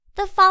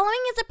The following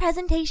is a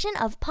presentation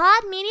of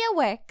Pod Media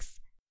Works.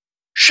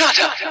 Shut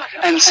up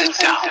and sit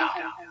down.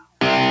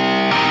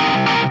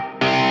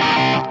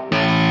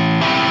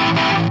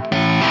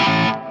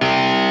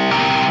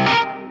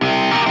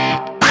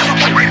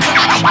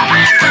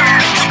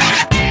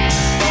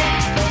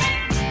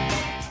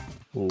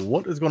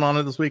 What is going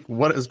on this week?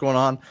 What is going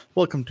on?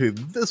 Welcome to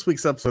this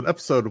week's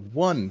episode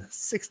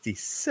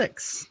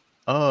 166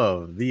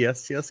 of the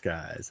STS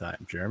guys.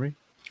 I'm Jeremy.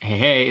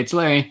 Hey, it's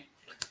Larry.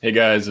 Hey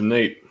guys, I'm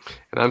Nate.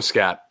 And I'm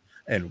Scott.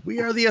 And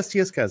we are the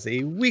STS guys,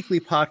 a weekly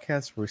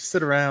podcast where we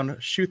sit around,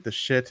 shoot the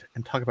shit,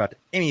 and talk about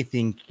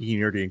anything geeky,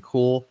 nerdy, and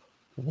cool.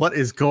 What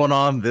is going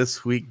on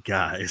this week,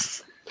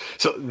 guys?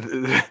 So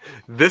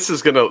this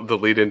is going to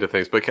lead into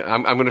things, but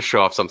I'm going to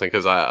show off something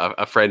because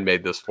a friend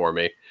made this for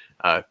me.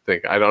 I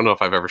don't know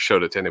if I've ever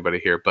showed it to anybody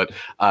here, but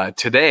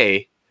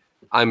today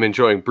I'm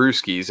enjoying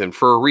brewskis, and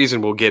for a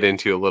reason we'll get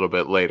into a little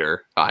bit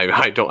later.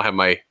 I don't have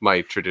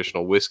my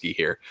traditional whiskey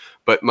here,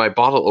 but my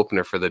bottle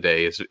opener for the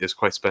day is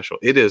quite special.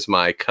 It is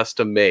my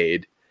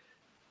custom-made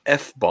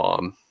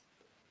F-bomb.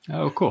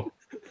 Oh, cool.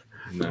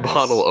 Nice.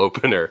 Bottle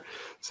opener.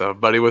 So,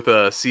 buddy with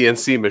a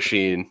CNC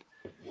machine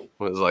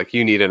was like,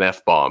 "You need an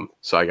F-bomb,"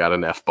 so I got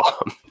an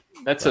F-bomb.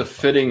 That's a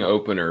fitting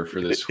opener for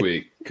this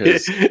week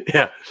because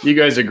yeah, you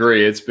guys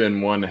agree it's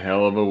been one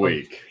hell of a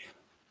week.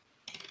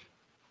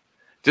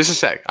 Just a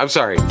sec. I'm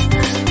sorry.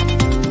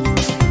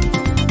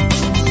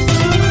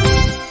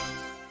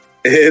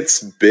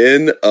 It's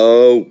been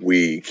a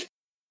week.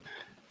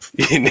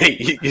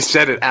 Nate, you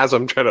said it as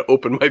I'm trying to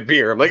open my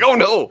beer. I'm like, oh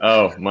no!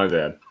 Oh, my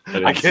bad.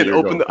 I can't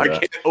open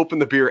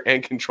the beer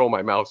and control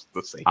my mouse at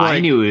the same time. I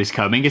knew it was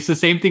coming. It's the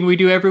same thing we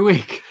do every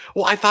week.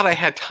 Well, I thought I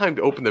had time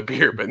to open the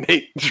beer, but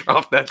Nate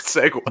dropped that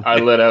segue. I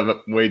let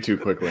out way too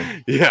quickly.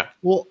 Yeah.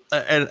 Well,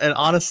 and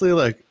honestly,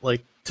 like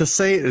to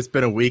say it's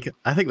been a week,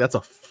 I think that's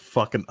a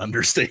fucking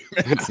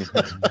understatement.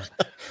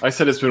 I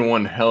said it's been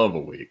one hell of a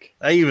week.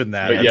 Even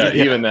that. But yeah,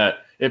 even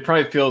that. It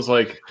probably feels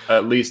like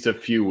at least a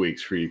few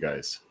weeks for you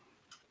guys.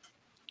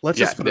 Let's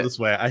just put it this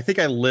way. I think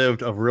I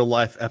lived a real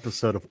life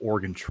episode of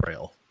Oregon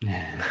Trail.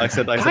 I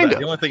said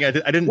the only thing I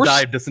didn't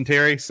die of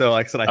dysentery. So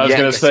like I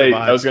said,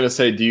 I was gonna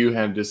say, do you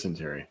have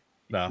dysentery?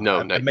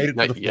 No, I made it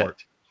to the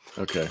fort.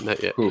 Okay,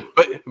 not yet. Ooh.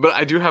 But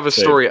I do have a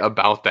story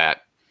about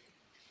that.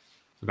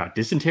 About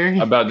dysentery?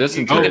 About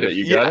dysentery that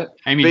you got it?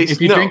 I mean,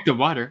 if you drink the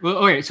water. Well,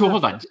 all right, so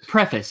hold on.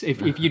 Preface, if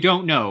you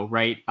don't know,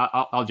 right,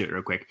 I'll do it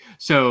real quick.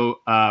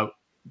 So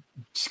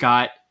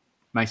Scott,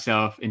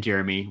 myself, and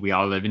Jeremy, we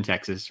all live in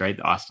Texas, right?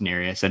 The Austin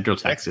area, Central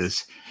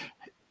Texas.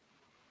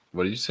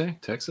 What did you say?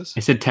 Texas? I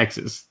said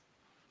Texas.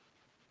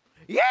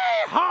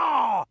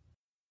 Yeehaw!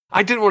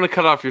 I didn't want to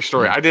cut off your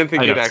story. I didn't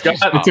think you'd actually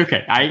stop. It's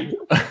okay.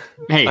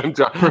 Hey,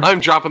 I'm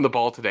dropping the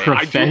ball today.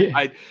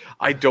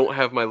 I don't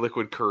have my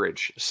liquid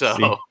courage, so...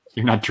 See?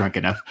 You're not drunk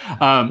enough.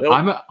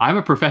 Nope. I'm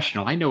a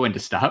professional. I know when to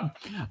stop.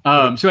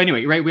 So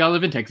anyway, right, we all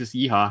live in Texas.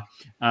 Yeehaw.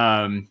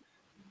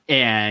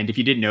 And if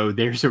you didn't know,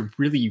 there's a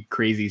really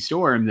crazy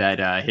storm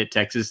that hit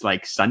Texas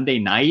like Sunday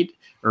night,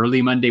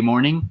 early Monday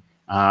morning.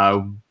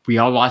 We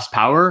all lost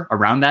power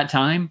around that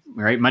time.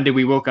 Right, Monday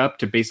we woke up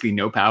to basically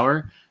no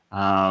power.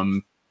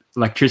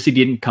 Electricity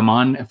didn't come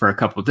on for a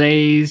couple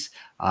days.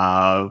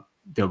 The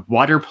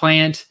water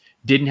plant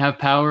didn't have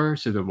power,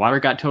 so the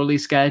water got totally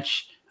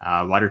sketch.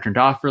 Water turned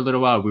off for a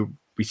little while.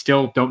 We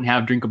still don't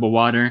have drinkable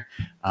water.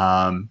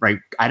 Right.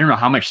 I don't know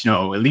how much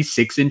snow, at least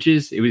 6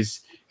 inches. It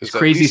was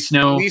crazy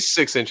snow. At least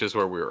 6 inches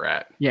where we were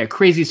at. Yeah,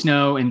 crazy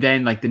snow. And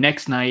then like the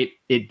next night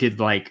it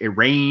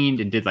rained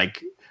and did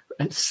like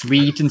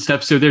sleet and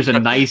stuff. So there's a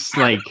nice,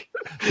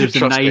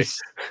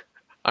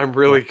 I'm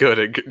really good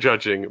at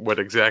judging what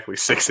exactly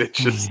 6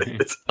 inches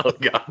is. Oh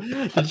God!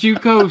 Did you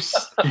go?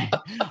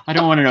 I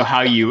don't want to know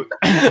how you.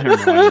 I don't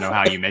want to know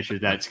how you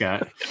measured that,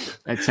 Scott.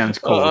 That sounds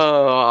cold.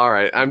 Oh, all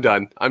right. I'm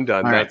done. All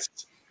That's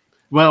right.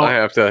 Well. I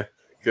have to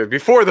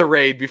before the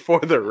raid.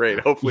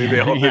 Hopefully they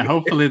all. Yeah,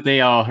 hopefully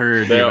they all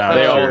heard. They all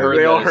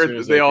heard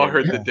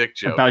the dick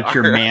joke about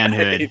your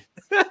manhood.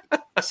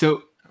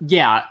 So.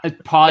 Yeah,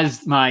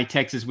 pause my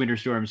Texas winter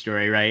storm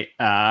story, right?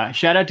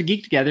 Shout out to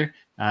Geek Together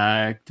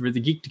for the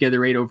Geek Together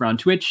raid over on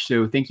Twitch.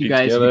 So thank you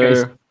guys.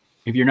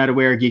 If you're not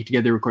aware, Geek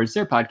Together records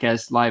their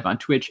podcast live on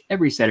Twitch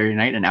every Saturday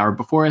night, an hour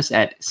before us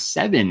at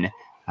 7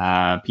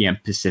 p.m.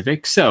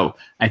 Pacific. So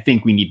I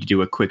think we need to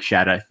do a quick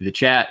shout out to the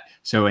chat.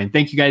 And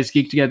thank you guys,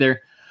 Geek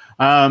Together.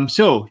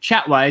 So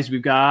chat wise,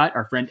 we've got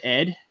our friend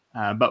Ed,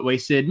 Butt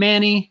Wasted,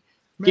 Manny,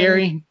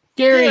 Gary.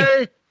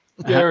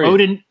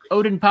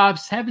 Odin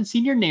Pops, haven't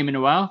seen your name in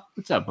a while.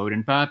 What's up,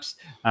 Odin Pops?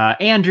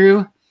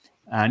 Andrew,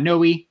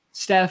 Noe,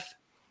 Steph,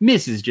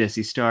 Mrs.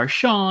 Jesse Starr,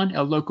 Sean,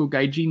 El Loco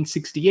Gaijin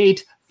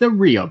 68, the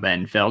real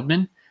Ben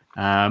Feldman.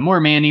 More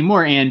Manny,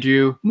 more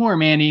Andrew, more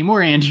Manny,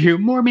 more Andrew,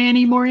 more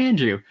Manny, more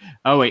Andrew.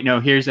 Oh wait, no,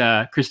 here's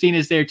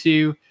Christina's there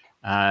too.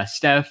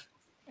 Steph,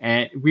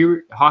 and we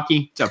were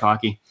Hockey. What's up,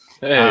 Hockey?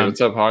 Hey,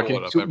 what's up, Hockey?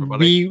 What up,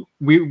 everybody?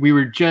 We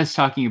were just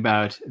talking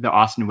about the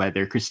Austin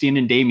weather. Christine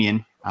and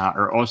Damien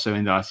are also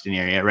in the Austin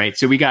area, right?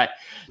 So we got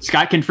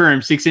Scott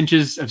confirmed 6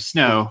 inches of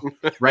snow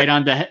right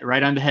on the head.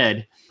 Right on the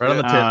tip. Right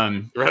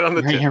on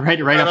the tip.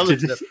 Right up to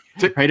the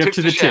Tip, right up tip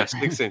to the tip.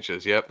 6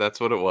 inches. Yep, that's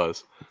what it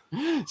was.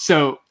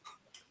 So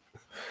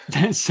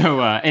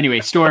anyway,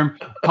 storm,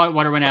 hot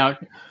water went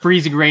out,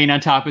 freezing rain on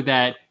top of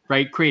that,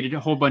 right? Created a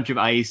whole bunch of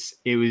ice.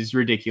 It was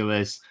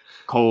ridiculous,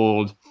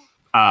 cold.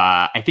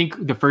 I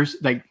think the first,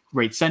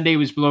 Sunday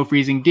was below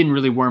freezing, didn't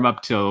really warm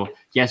up till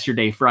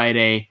yesterday,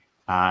 Friday.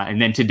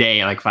 And then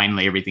today,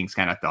 finally everything's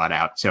kind of thawed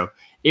out. So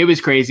it was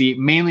crazy.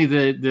 Mainly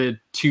the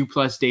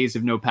 2+ days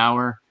of no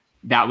power.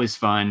 That was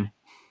fun.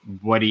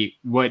 What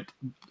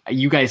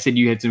you guys said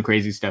you had some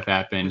crazy stuff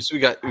happen. So we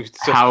got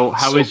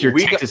how was your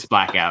Texas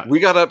blackout? We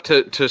got up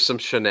to some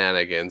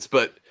shenanigans,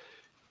 but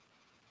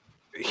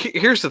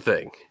here's the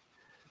thing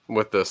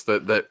with this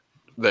that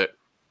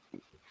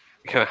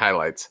kind of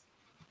highlights.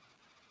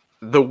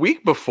 The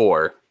week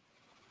before,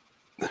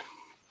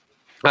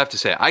 I have to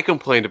say, I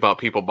complained about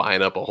people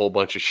buying up a whole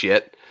bunch of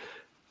shit.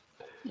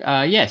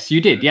 Yes,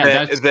 you did.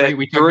 Yeah, that's great.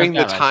 We during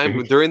the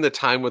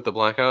time with the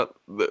blackout,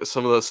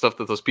 some of the stuff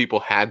that those people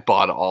had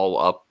bought all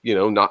up,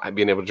 not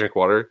being able to drink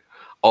water,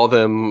 all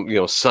them,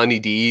 Sunny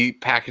D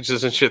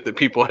packages and shit that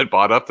people had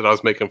bought up that I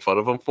was making fun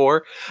of them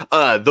for,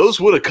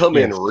 those would have come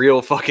in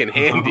real fucking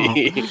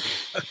handy.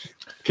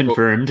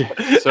 Confirmed.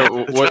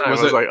 So what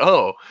was it like?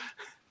 Oh.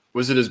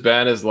 Was it as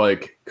bad as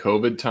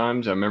COVID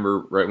times? I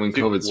remember right when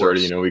COVID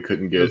started, we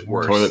couldn't get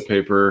toilet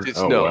paper.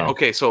 Wow.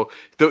 Okay, so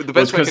the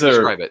best way I can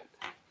describe it.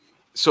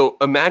 So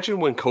imagine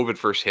when COVID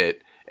first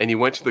hit and you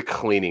went to the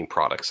cleaning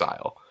products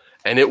aisle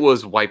and it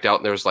was wiped out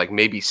and there was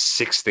maybe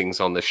 6 things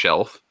on the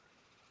shelf.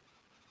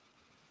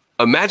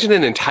 Imagine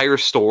an entire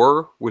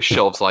store with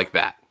shelves like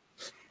that.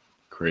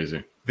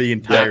 Crazy. The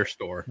entire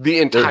store. The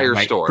entire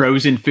store.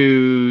 Frozen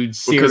foods,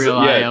 cereal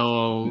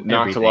aisle. Knocked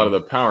everything. A lot of the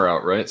power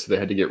out, right? So they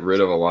had to get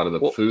rid of a lot of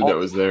the food that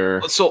was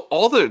there. So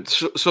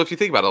if you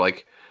think about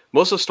it,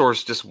 most of the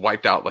stores just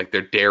wiped out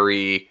their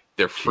dairy,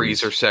 their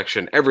freezer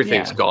section,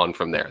 everything's gone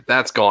from there.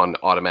 That's gone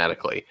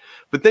automatically.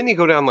 But then you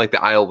go down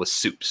the aisle with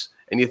soups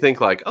and you think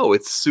oh,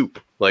 it's soup.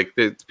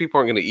 People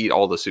aren't going to eat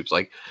all the soups.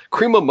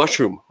 Cream of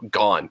mushroom,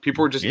 gone.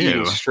 People were just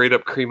eating straight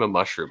up cream of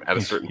mushroom at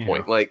a certain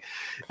point.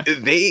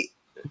 They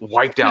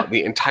wiped out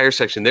the entire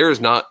section. There is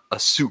not a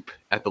soup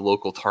at the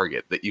local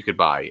Target that you could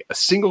buy. A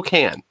single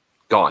can,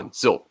 gone.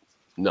 Still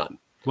none.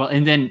 Well,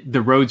 and then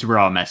the roads were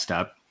all messed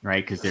up,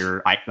 right? Because they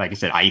were, like I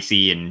said,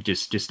 icy and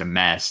just a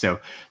mess. So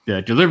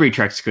the delivery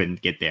trucks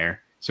couldn't get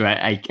there. So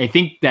I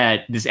think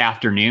that this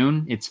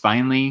afternoon it's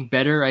finally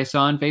better. I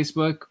saw on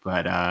Facebook,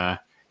 but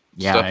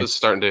stuff is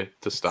starting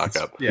to stock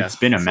up. Yeah, it's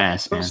been a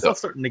mess. Man. Stuff's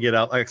starting to get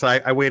out.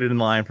 I waited in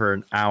line for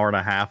an hour and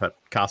a half at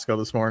Costco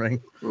this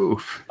morning.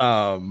 Oof.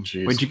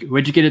 What'd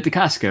you get at the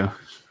Costco?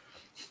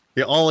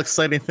 The all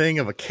exciting thing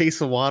of a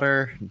case of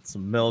water, and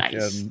some milk,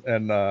 nice.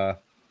 and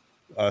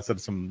I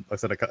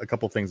said a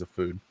couple things of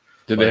food.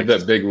 Did they have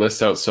that big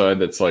list outside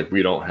that's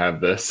we don't have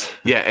this?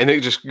 Yeah, and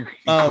it just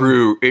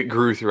grew. It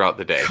grew throughout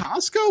the day.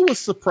 Costco was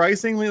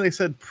surprisingly, they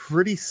said,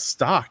 pretty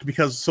stocked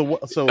because when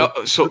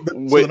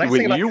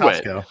you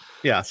went,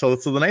 yeah. So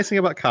the nice thing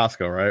about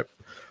Costco, right,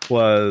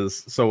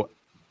 was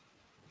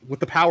with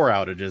the power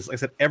outages, like I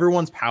said,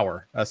 everyone's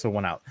power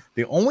went out.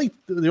 The only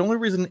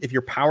reason if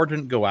your power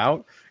didn't go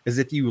out is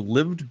if you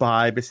lived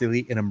by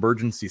basically an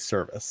emergency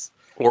service,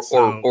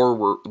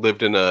 or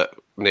lived in a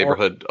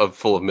neighborhood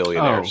full of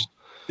millionaires.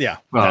 Yeah.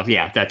 Well,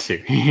 that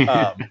too.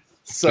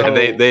 So and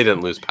they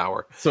didn't lose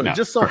power. So it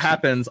just so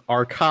happens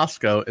our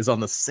Costco is on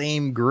the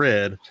same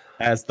grid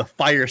as the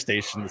fire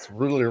station that's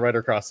really right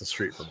across the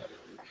street from it.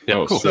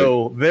 Yeah, cool.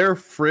 So their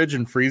fridge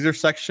and freezer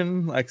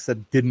section, like I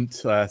said,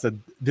 didn't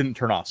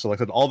turn off. So like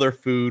I said, all their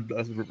food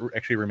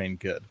actually remained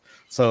good.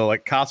 So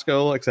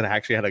Costco, like I said,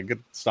 actually had a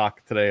good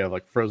stock today of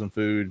frozen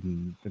food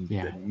and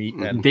meat.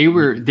 And they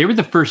were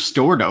the first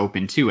store to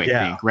open too. I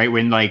think right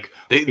when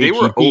they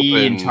were open,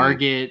 and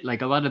Target,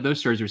 a lot of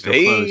those stores were still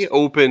closed. They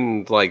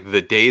opened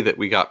the day that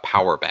we got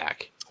power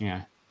back.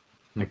 Yeah,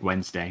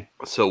 Wednesday.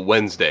 So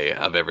Wednesday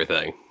of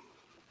everything.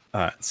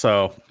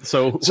 So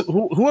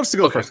who wants to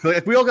go first?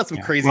 We all got some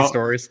crazy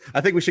stories. I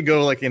think we should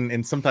go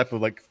in some type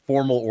of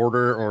formal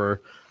order,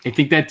 or I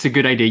think that's a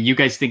good idea. You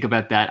guys think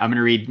about that. I'm going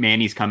to read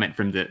Manny's comment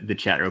from the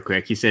chat real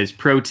quick. He says,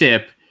 "Pro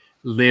tip: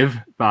 live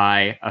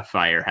by a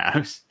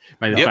firehouse,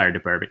 by the fire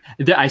department."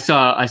 I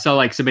saw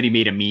somebody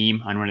made a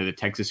meme on one of the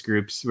Texas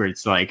groups where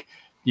it's the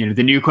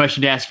new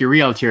question to ask your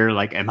realtor,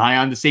 am I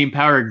on the same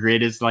power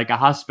grid as a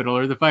hospital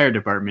or the fire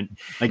department?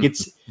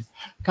 It's,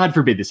 God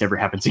forbid this ever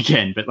happens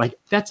again, but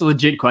that's a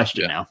legit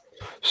question now.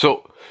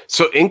 So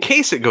in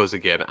case it goes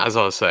again, as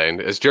I was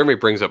saying, as Jeremy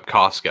brings up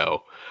Costco,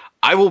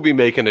 I will be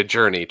making a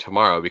journey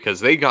tomorrow because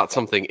they got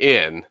something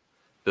in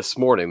this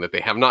morning that they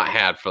have not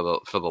had for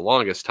the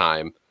longest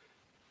time.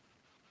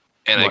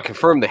 And I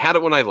confirmed they had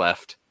it when I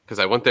left because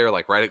I went there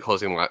right at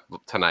closing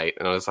tonight,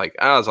 and I was I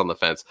was on the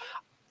fence.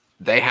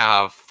 They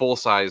have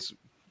full-size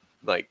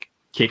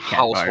Kit Kat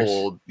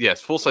household,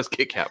 bars. Full-size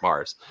Kit Kat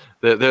bars.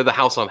 They're the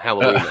house on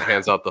Halloween that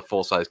hands out the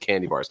full-size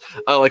candy bars.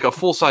 A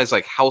full-size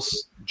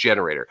house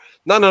generator.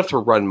 Not enough to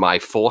run my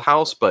full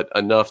house, but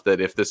enough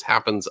that if this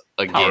happens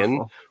again,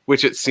 Powerful.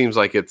 which it seems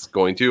like it's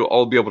going to,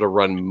 I'll be able to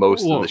run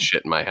most of the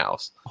shit in my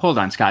house. Hold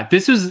on, Scott.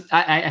 This was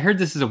I heard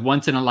this is a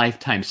once in a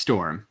lifetime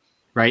storm,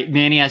 right?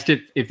 Manny asked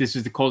if this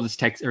was the coldest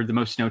Texas or the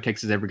most snow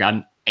Texas has ever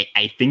gotten.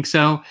 I think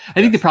so. I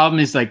think the problem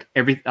is like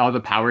all the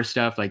power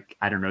stuff, like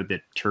I don't know,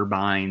 the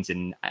turbines,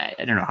 and I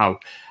don't know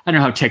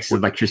how Texas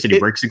electricity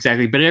works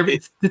exactly, but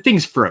the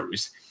things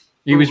froze.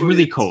 It was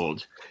really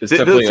cold. It's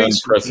definitely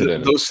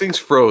unprecedented. Those things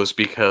froze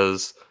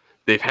because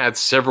they've had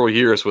several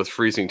years with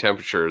freezing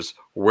temperatures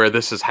where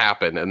this has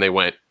happened, and they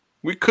went,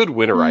 we could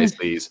winterize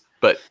these,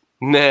 but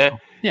nah.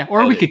 Yeah,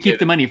 or we could keep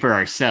the money for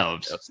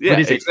ourselves. Yeah,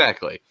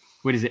 exactly.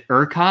 What is it?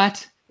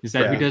 ERCOT? Is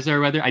that who does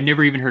our weather? I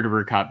never even heard of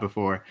ERCOT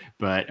before,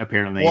 but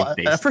apparently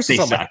at first they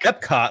it's suck.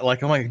 like Epcot.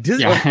 Like I'm like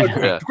Disney.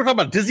 We're talking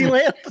about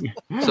Disneyland.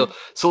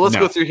 So let's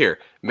go through here.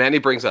 Manny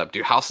brings up: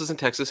 do houses in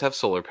Texas have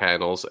solar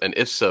panels? And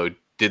if so,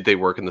 did they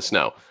work in the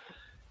snow?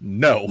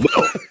 No.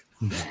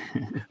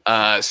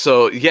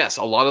 So yes,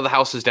 a lot of the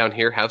houses down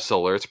here have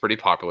solar. It's pretty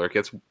popular. It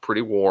gets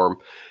pretty warm.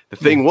 The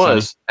thing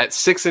was, at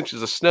 6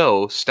 inches of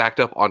snow stacked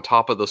up on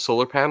top of the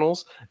solar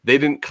panels, they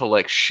didn't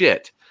collect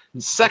shit.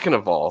 Second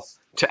of all,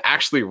 to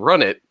actually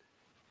run it,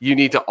 you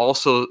need to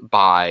also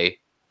buy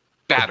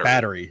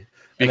battery.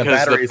 And the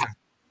battery is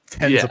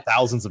tens of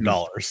thousands of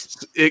dollars.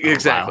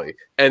 Exactly. Oh,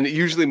 wow. And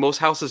usually most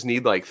houses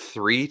need like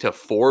 3 to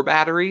 4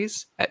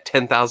 batteries at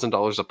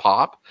 $10,000 a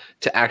pop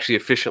to actually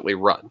efficiently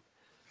run.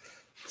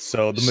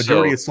 So the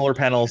majority of solar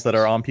panels that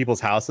are on people's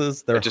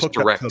houses, they're just hooked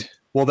direct. up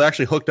they're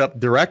actually hooked up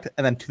direct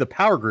and then to the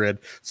power grid.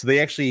 So they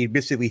actually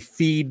basically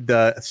feed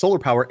the solar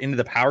power into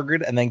the power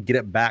grid and then get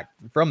it back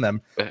from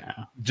them.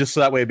 Just so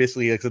that way,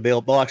 basically, like, so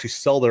they'll actually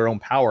sell their own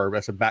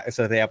power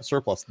so they have a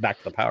surplus back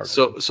to the power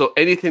grid. So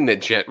anything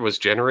that was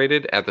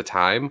generated at the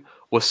time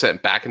was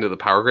sent back into the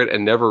power grid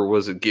and never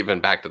was given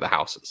back to the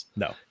houses.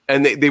 No.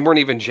 And they weren't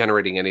even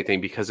generating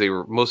anything because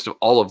most of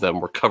all of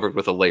them were covered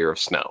with a layer of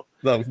snow.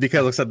 No,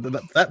 because like I said,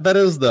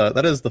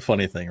 that is the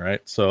funny thing,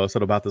 right? So I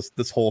said about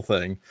this whole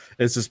thing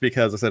is just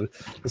because I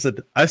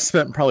said I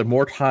spent probably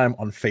more time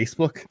on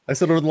Facebook. I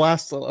said over the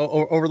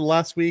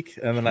last week,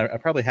 and then I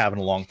probably have in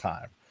a long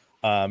time.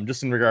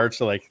 Just in regards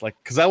to like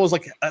because that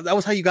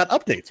was how you got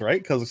updates,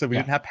 right? Because I said we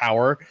didn't have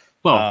power.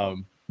 Well,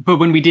 but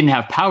when we didn't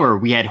have power,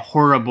 we had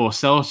horrible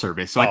cell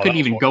service, so I couldn't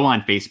even go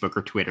on Facebook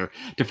or Twitter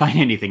to find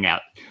anything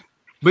out.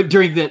 But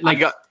during the I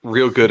got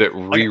real good at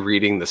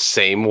rereading the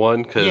same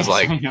one because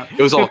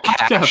it was all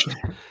cached,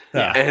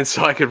 and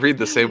so I could read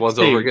the same ones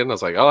over again. I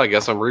was like, oh, I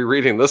guess I'm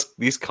rereading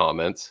these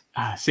comments.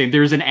 Same.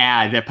 There was an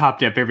ad that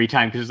popped up every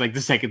time because it was like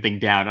the second thing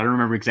down. I don't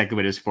remember exactly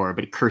what it was for,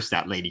 but it cursed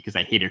that lady because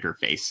I hated her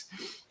face.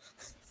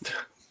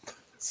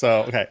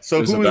 So okay,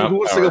 so who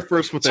wants to go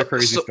first with their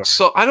crazy story?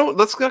 So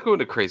let's not go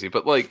into crazy,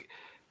 but like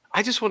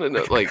I just want to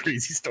know like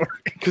crazy story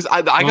because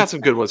I got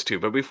some good ones too.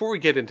 But before we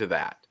get into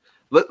that.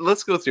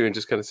 Let's go through and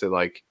just kind of say,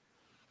 like,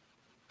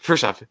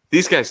 first off,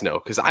 these guys know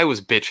because I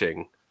was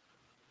bitching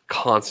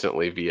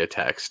constantly via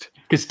text.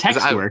 Because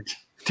text worked.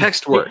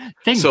 Text worked.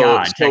 Thank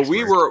God.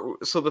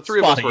 So the three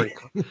of us were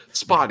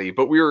spotty,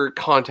 but we were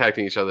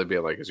contacting each other,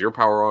 being like, "Is your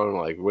power on?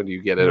 Like, when do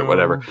you get it, or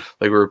whatever?"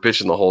 Like, we were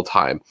bitching the whole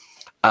time.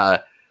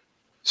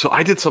 So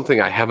I did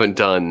something I haven't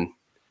done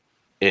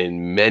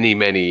in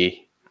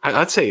many.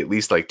 I'd say at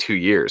least like 2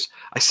 years.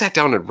 I sat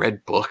down and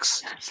read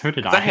books. So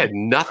did I had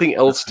nothing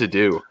else to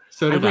do.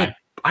 So did I.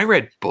 I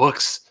read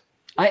books.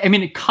 I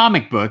mean,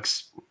 comic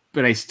books,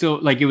 but I still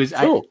like it was.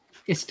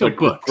 It's still like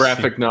books,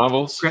 graphic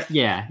novels.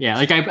 Yeah.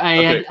 Like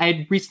I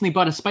had recently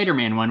bought a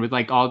Spider-Man one with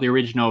like all the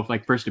original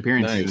like first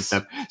appearances and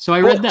stuff. So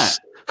I read that.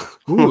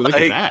 Ooh, look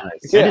at that!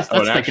 That's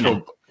like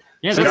actual.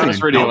 Yeah, so that's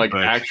it's reading like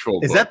actual.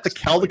 Is that the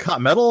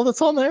Caldecott medal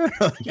that's on there?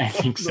 I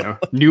think so.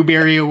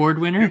 Newbery Award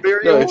winner.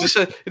 It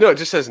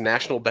just says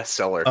national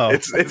bestseller. Oh.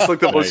 It's like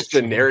the most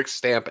generic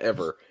stamp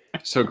ever.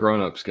 So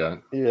grown up,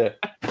 Scott. Yeah.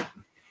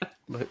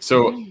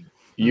 So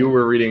you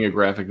were reading a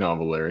graphic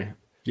novel, Larry.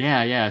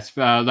 Yeah. It's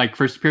like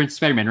first appearance of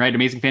Spider-Man, right?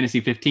 Amazing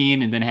Fantasy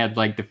 15, and then had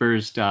like the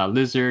first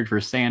Lizard,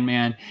 first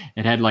Sandman.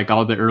 It had like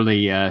all the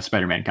early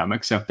Spider-Man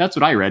comics. So that's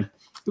what I read.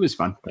 It was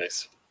fun.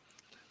 Nice.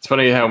 It's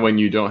funny how when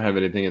you don't have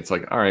anything, it's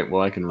like, all right,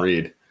 well, I can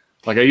read.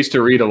 Like I used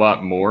to read a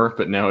lot more,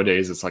 but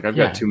nowadays it's like I've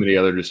got too many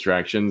other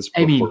distractions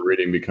before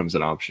reading becomes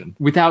an option.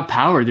 Without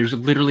power, there's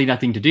literally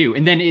nothing to do.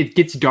 And then it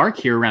gets dark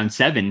here around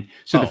 7.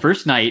 So the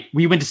first night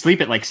we went to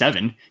sleep at like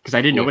 7 because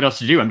I didn't know what else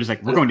to do. I'm just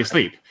like, we're going to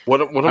sleep.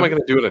 What am I going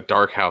to do in a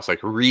dark house? Like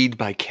read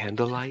by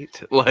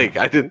candlelight? Like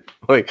I didn't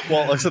like.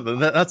 Well, like I said,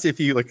 that's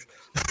if you like.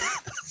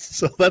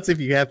 So that's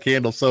if you have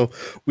candles. So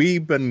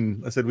we've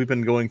been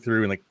going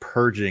through and like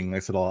purging. I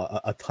said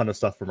a ton of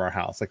stuff from our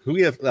house. Like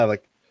we have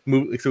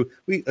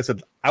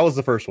I was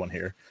the first one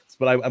here,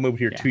 but I moved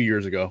here 2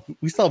 years ago.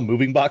 We still have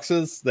moving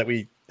boxes that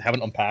we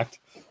haven't unpacked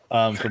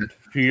from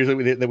 2 years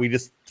that we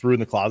just threw in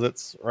the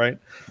closets, right?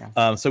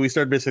 Yeah. So we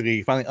started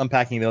basically finally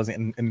unpacking those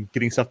and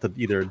getting stuff to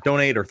either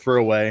donate or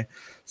throw away.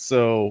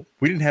 So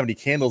we didn't have any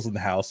candles in the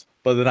house,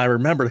 but then I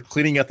remember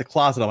cleaning out the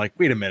closet. I'm like,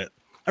 wait a minute,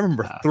 I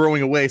remember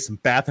throwing away some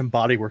Bath and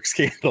Body Works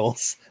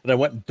candles that I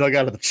went and dug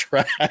out of the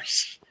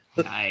trash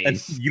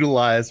and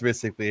utilized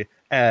basically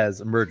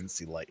as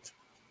emergency light.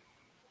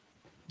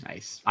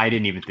 Nice. I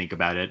didn't even think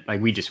about it. Like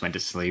we just went to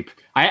sleep.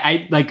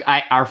 My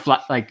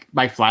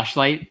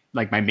flashlight,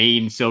 like my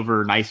main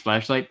silver nice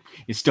flashlight,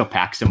 is still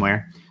packed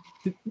somewhere.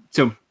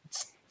 So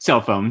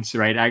cell phones,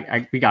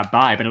 right? We got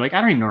by, but I'm like,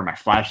 I don't even know where my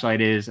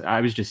flashlight is. I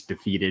was just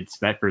defeated. So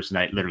that first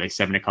night, literally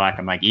 7:00,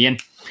 I'm like, Ian,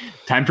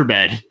 time for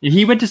bed. And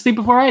he went to sleep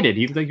before I did.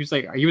 He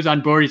was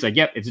on board. He's like,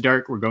 yep, it's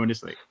dark. We're going to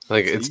sleep.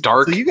 Like it's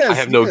dark. So I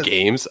have no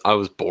games. I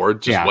was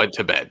bored. Just went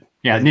to bed.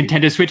 Yeah,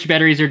 Nintendo Switch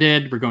batteries are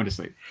dead. We're going to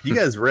sleep. You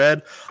guys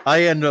read?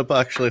 I ended up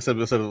actually said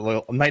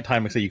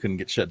nighttime. I say you couldn't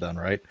get shit done,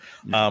 right?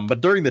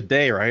 But during the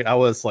day, right? I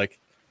think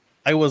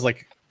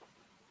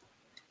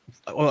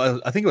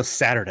it was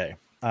Saturday.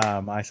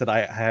 I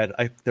said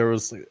there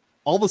was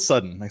all of a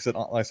sudden. I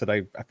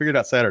figured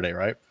out Saturday,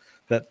 right?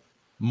 That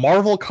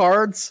Marvel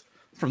cards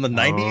from the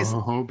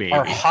 90s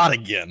are hot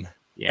again.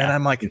 Yeah, and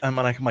I'm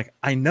like,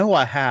 I know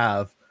I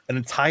have an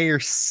entire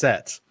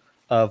set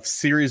of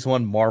Series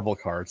 1 Marvel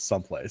cards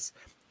someplace.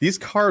 These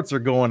cards are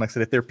going, like I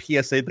said, if they're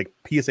PSA, like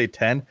PSA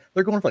 10,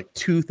 they're going for like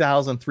 $2,000,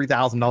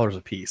 $3,000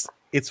 a piece.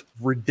 It's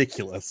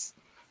ridiculous.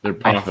 They're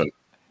profit.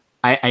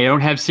 I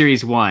don't have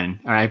Series 1.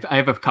 Or I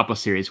have a couple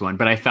Series 1,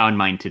 but I found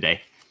mine today.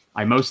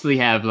 I mostly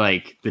have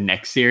like the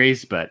next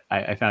series, but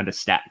I found a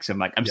stack. So I'm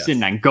like, I'm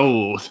sitting on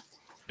gold.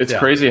 It's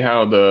crazy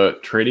how the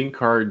trading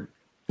cards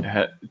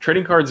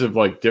of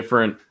like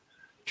different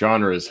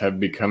genres have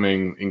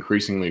becoming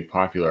increasingly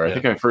popular. I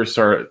think I first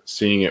started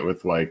seeing it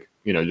with like,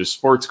 just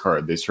sports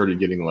card. They started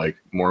getting like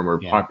more and more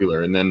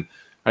popular. And then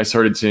I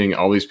started seeing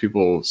all these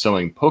people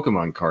selling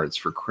Pokemon cards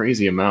for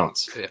crazy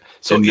amounts. Yeah.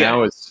 So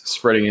now it's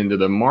spreading into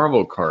the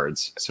Marvel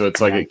cards. So it's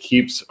like it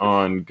keeps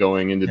on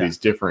going into these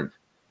different,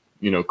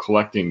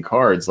 collecting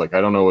cards. Like,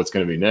 I don't know what's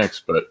going to be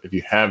next, but if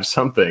you have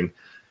something,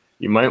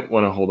 you might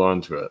want to hold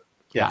on to it.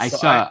 Yeah,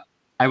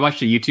 I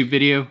watched a YouTube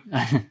video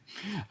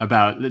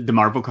about the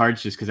Marvel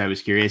cards just because I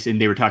was curious,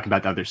 and they were talking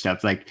about the other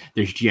stuff. Like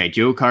there's G.I.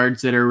 Joe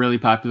cards that are really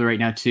popular right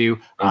now too.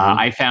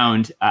 I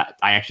found I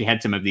actually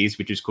had some of these,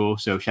 which is cool.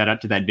 So shout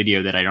out to that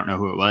video that I don't know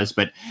who it was,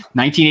 but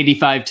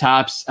 1985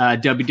 Topps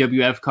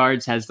WWF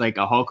cards has like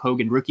a Hulk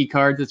Hogan rookie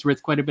card that's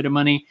worth quite a bit of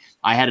money.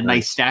 I had a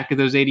nice stack of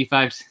those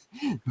 85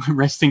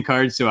 wrestling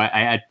cards, so I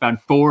had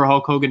found 4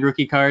 Hulk Hogan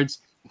rookie cards.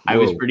 I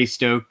was pretty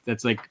stoked.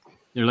 That's like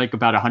they're like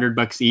about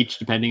 $100 each,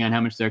 depending on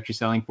how much they're actually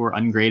selling for,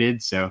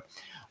 ungraded. So,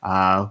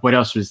 what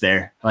else was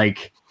there?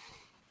 Like,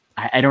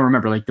 I don't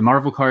remember. Like the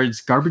Marvel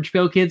cards, Garbage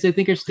Pail Kids, I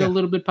think are still a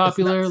little bit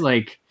popular.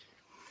 Like,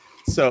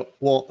 so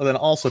then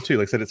also too,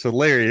 like I said, it's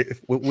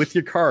hilarious with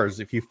your cards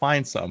if you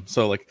find some.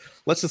 So like,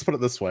 let's just put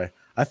it this way: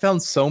 I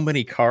found so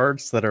many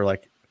cards that are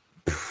like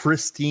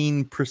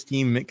pristine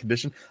mint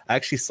condition. I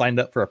actually signed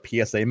up for a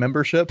PSA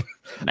membership,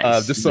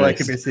 just so I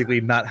could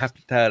basically not have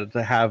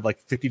to have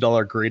like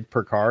 $50 grade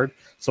per card.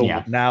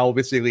 So now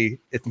basically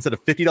it's instead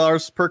of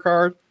 $50 per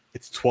card,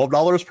 it's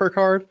 $12 per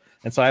card.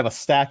 And so I have a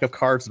stack of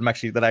cards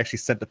that I actually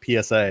sent to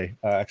PSA.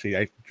 I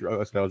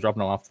was dropping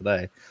them off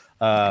today,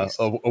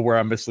 where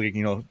I'm basically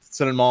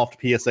sending them off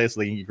to PSA so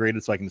they can get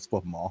graded so I can just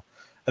flip them all.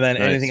 And then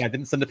anything I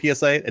didn't send to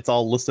PSA, it's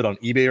all listed on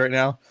eBay right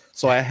now.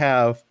 So I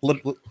have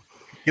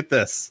get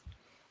this.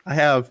 I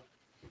have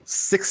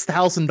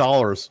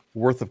 $6,000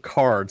 worth of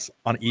cards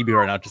on eBay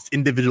right now, just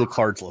individual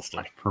cards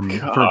listed. For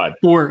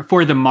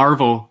the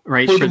Marvel,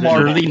 right? For the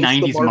early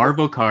 90s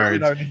Marvel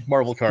cards.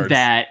 Marvel cards.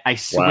 That I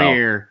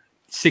swear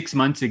 6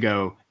 months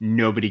ago,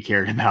 nobody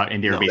cared about,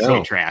 and they were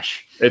basically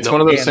trash. It's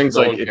one of those things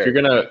like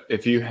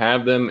if you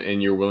have them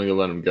and you're willing to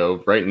let them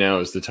go, right now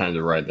is the time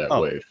to ride that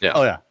wave. Yeah.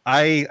 Oh yeah.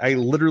 I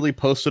literally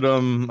posted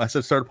them. I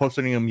started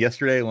posting them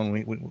yesterday when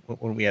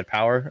we had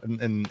power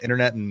and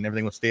internet and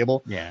everything was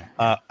stable. Yeah.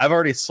 I've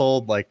already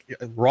sold like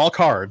raw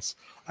cards.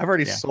 I've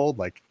already sold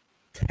like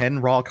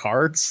 10 raw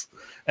cards,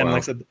 and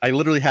like I said, I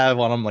literally have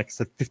on them like I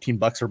said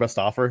 $15 for best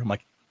offer. I'm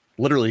like,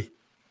 literally.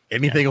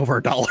 Anything over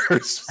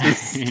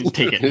 $1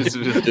 take it.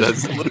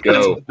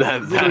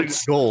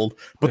 That's gold,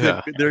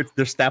 but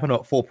they're snapping them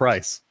at full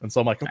price, and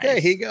so I'm like, okay,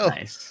 here you go.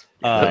 Nice.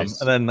 And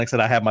then, like I said,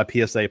 I have my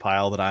PSA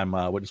pile that I'm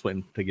we're just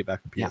waiting to get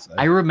back from PSA.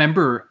 I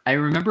remember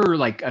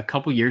like a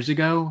couple years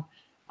ago.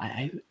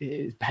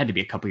 It had to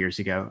be a couple years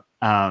ago.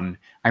 I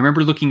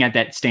remember looking at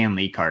that Stan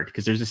Lee card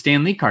because there's a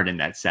Stan Lee card in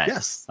that set.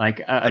 Yes,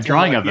 like a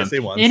drawing of him,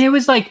 and it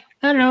was like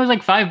I don't know, it was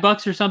like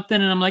 $5 or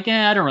something. And I'm like,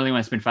 I don't really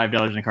want to spend $5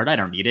 on a card. I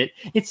don't need it.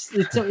 It's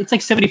like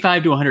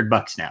 $75 to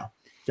 $100 now.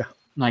 Yeah,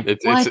 like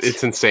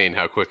it's insane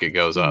how quick it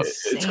goes up.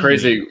 It's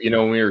crazy.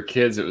 When we were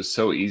kids, it was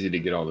so easy to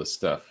get all this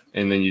stuff,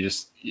 and then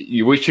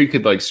you wish you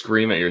could like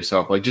scream at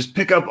yourself, like just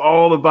pick up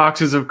all the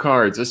boxes of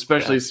cards,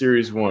 especially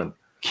Series 1.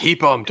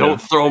 Keep them.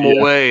 Don't throw them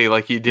away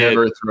like you did.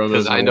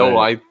 Because I know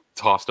I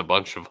tossed a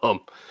bunch of them.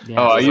 Yeah.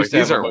 I used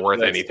these aren't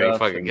worth anything.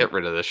 Fucking get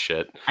rid of this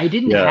shit. I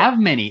didn't have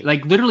many.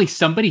 Like literally,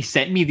 somebody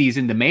sent me these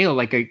in the mail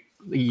like a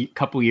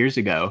couple years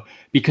ago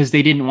because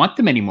they didn't want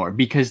them anymore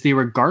because they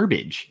were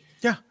garbage.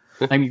 Yeah.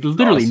 I mean,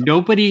 literally,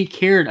 nobody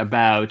cared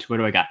about what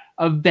do I got?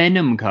 a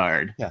Venom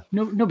card. Yeah.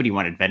 Nobody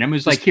wanted Venom. It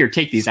was like, here,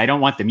 take these. I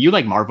don't want them. You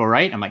like Marvel,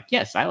 right? I'm like,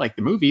 yes, I like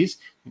the movies.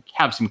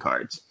 Have some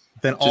cards.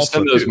 Then Just also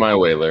send those too, my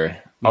way, Larry.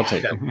 I'll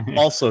take them.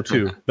 also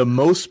too, the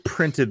most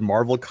printed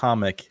Marvel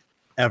comic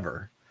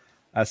ever,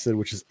 I said,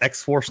 which is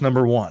X-Force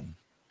 #1.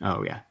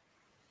 Oh, yeah.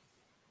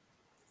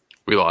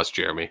 We lost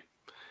Jeremy.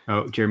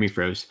 Oh, Jeremy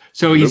froze.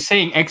 So he's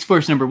saying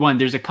X-Force #1,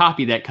 there's a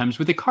copy that comes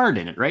with a card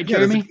in it, right,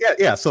 Jeremy?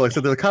 Yeah. So like I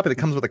said, there's a copy that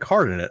comes with a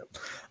card in it.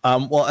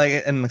 Well,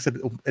 and like I said,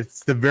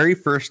 it's the very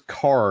first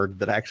card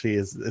that actually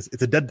is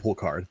it's a Deadpool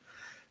card.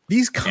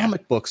 These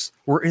comic books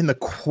were in the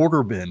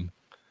quarter bin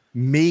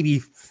maybe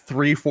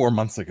 3-4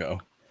 months ago.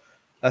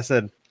 I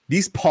said,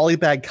 these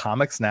polybag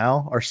comics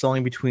now are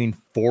selling between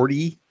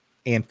 $40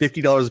 and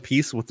 $50 a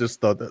piece with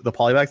just the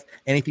polybags.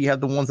 And if you have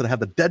the ones that have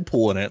the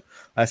Deadpool in it,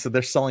 I said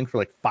they're selling for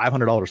like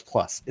 $500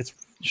 plus. It's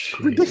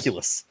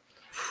ridiculous.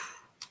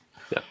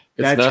 Yeah,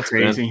 That's nuts,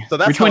 crazy. man. So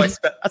that's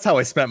how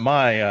I spent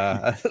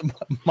my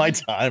my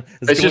time.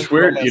 It's just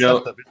weird, you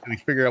know. To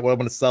figure out what I'm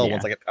going to sell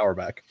once I get power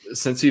back.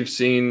 Since you've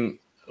seen,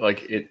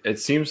 like, it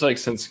seems like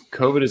since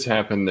COVID has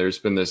happened, there's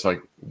been this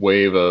like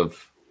wave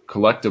of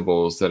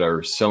collectibles that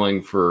are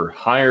selling for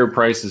higher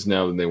prices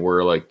now than they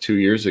were like 2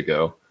 years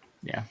ago.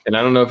 Yeah. And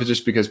I don't know if it's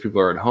just because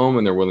people are at home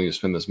and they're willing to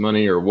spend this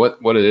money, or what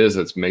it is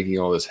that's making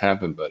all this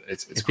happen, but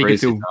it's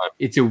crazy.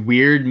 It's a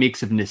weird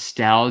mix of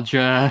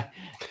nostalgia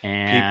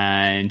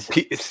and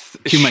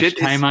too much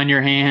time on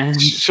your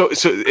hands. So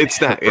it's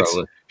that. It's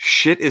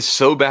shit is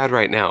so bad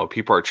right now.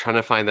 People are trying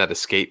to find that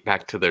escape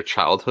back to their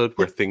childhood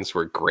where things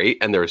were great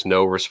and there's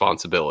no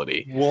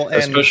responsibility. Well,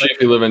 especially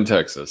if you live in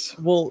Texas.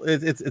 Well,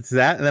 it's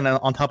that, and then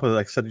on top of it,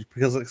 like I said,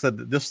 because like I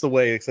said, just the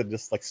way, like I said,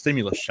 just like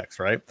stimulus checks,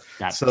 right?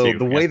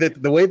 The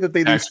way that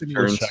they do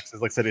stimulus checks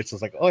is like I said, it's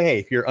just like, oh hey,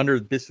 if you're under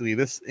basically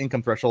this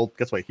income threshold,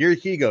 guess what? Here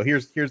you go.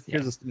 Here's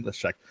a stimulus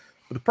check.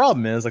 But the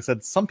problem is, like I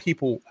said, some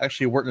people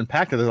actually weren't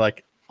impacted. They're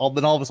like, all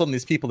of a sudden,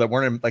 these people that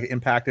weren't like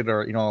impacted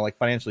or like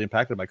financially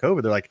impacted by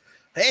COVID, they're like,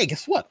 hey,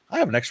 guess what? I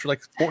have an extra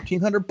like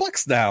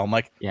 $1,400 now. I'm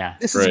like,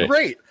 this is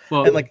great.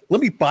 Well, and like,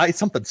 let me buy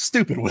something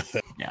stupid with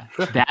it. Yeah,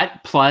 that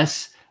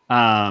plus,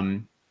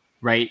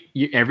 right?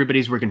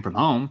 Everybody's working from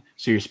home,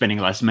 so you're spending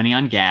less money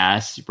on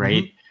gas,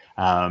 right?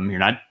 You're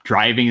not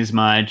driving as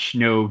much.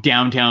 No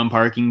downtown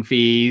parking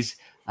fees.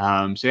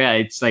 So yeah,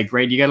 it's like,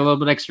 right, you got a little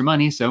bit extra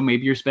money, so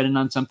maybe you're spending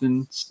on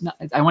something,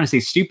 I want to say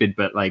stupid,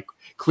 but like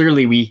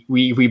clearly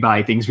we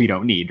buy things we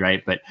don't need,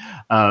 right? But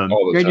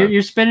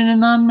you're spending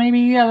it on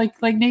maybe,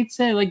 like Nate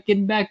said, like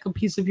getting back a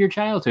piece of your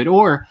childhood.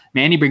 Or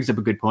Manny brings up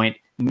a good point.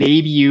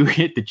 Maybe you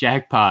hit the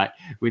jackpot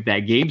with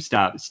that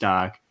GameStop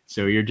stock,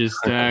 so you're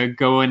just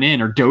going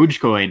in, or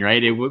Dogecoin,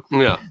 right?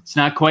 It's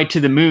not quite to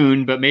the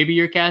moon, but maybe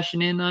you're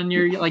cashing in on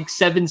your like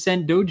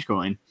 7-cent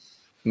Dogecoin.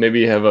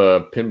 Maybe you have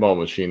a pinball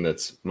machine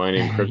that's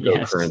mining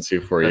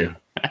cryptocurrency for you.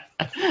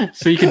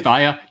 So you can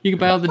buy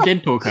all the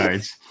Deadpool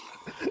cards.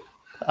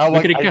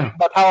 Look at it go.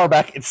 My power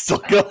back, it's still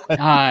going.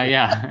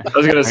 Yeah. I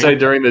was gonna say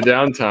during the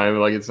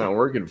downtime, like it's not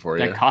working for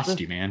you. That cost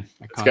you, man.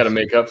 It's got to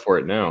make up for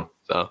it now.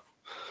 So,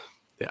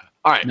 yeah.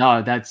 All right.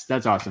 No, that's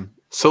awesome.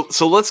 So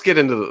let's get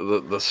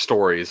into the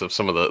stories of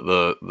some of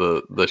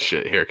the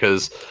shit here,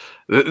 because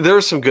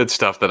there's some good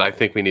stuff that I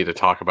think we need to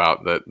talk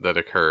about that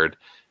occurred.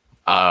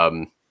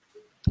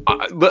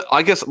 But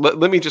I guess let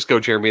me just go,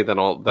 Jeremy. Then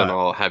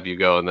I'll have you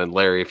go, and then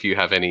Larry, if you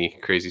have any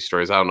crazy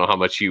stories. I don't know how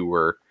much you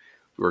were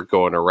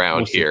going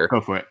around here.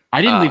 Go for it.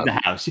 I didn't leave the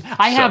house.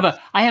 I have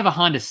a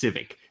Honda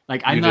Civic.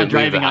 Like, I'm not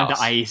driving onto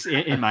ice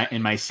in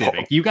my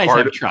Civic. You guys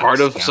have trucks. Part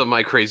of some of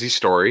my crazy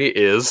story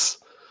is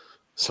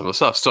some of the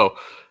stuff. So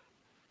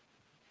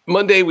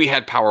Monday we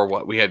had power.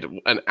 We had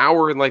an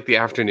hour in like the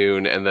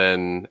afternoon, and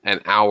then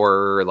an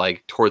hour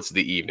like towards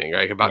the evening,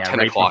 right? About 10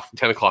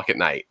 o'clock at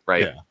night,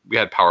 right? Yeah. We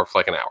had power for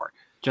like an hour.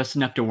 Just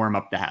enough to warm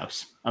up the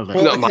house a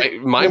little. No,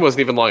 mine wasn't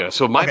even long enough.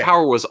 So my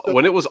power was,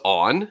 when it was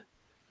on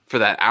for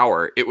that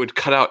hour, it would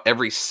cut out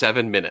every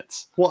 7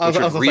 minutes. Well, which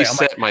would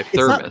reset my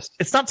thermos.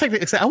 It's not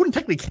technically. I wouldn't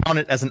technically count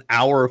it as an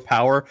hour of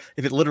power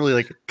if it literally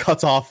like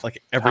cuts off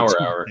like every 2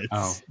 minutes.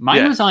 Oh,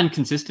 mine was on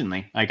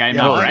consistently. Like, I'm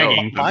not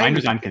bragging, but mine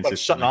was on consistently.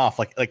 Shutting off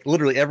like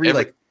literally every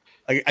like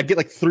I get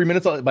like 3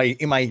 minutes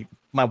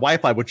my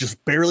Wi-Fi would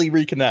just barely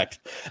reconnect,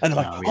 and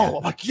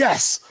I'm like,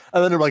 yes,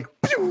 and then they're like,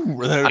 pew,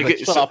 and then like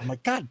shut off. I'm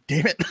like, God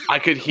damn it! I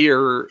could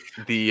hear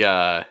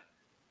the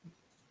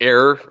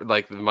air,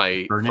 like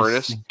my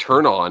furnace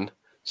turn on,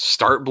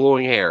 start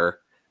blowing air,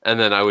 and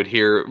then I would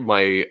hear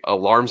my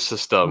alarm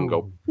system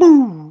go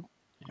boom,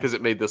 because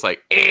it made this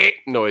like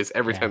noise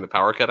every time the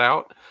power cut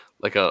out,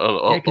 like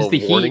a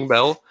warning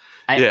bell.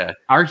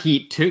 Our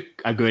heat took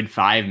a good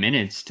 5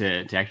 minutes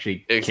to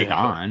actually kick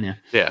on.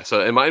 Yeah. So,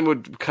 and mine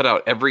would cut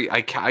out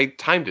I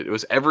timed it. It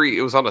was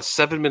on a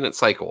 7-minute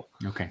cycle.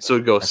 Okay. So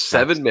it'd go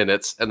 7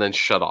 minutes and then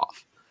shut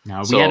off.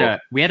 No,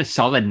 we had a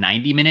solid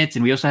 90 minutes,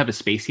 and we also have a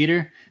space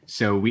heater.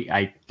 So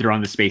I threw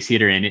on the space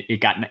heater, and it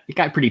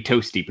got pretty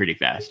toasty pretty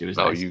fast. It was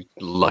nice. You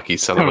lucky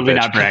son of a bitch. Totally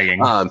not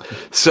bragging.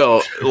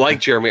 So like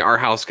Jeremy, our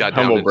house got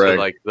down into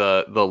like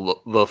the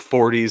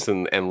 40s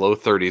and low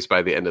 30s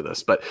by the end of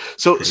this. But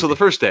so the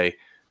first day,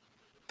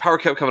 power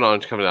kept coming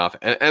on, coming off,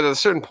 and at a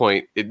certain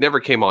point, it never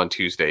came on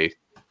Tuesday.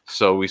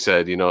 So we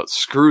said,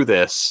 screw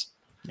this.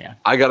 Yeah.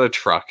 I got a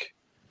truck.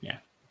 Yeah.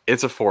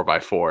 It's a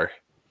 4x4.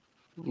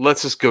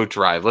 Let's just go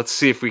drive. Let's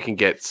see if we can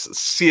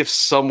see if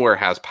somewhere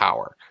has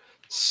power.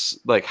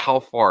 Like how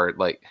far,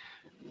 like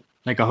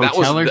a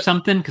hotel or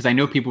something? Because I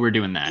know people were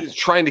doing that.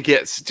 Trying to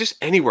get just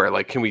anywhere.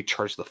 Like, can we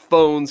charge the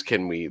phones?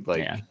 Can we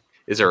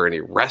is there any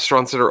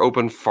restaurants that are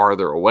open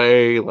farther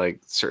away?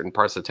 Like certain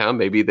parts of town,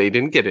 maybe they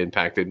didn't get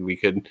impacted. We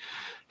could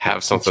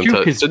have something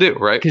to do,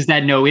 right? Because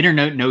that no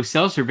internet, no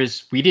cell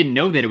service, we didn't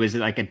know that it was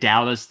like a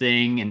Dallas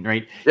thing,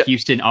 and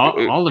Houston,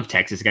 all of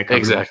Texas got covered.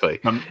 Exactly.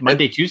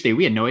 Monday, Tuesday,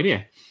 we had no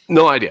idea.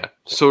 No idea.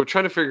 So we're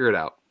trying to figure it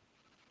out.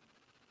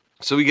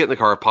 So we get in the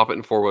car, pop it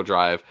in 4-wheel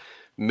drive,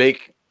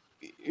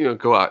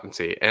 go out and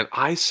see. And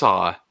I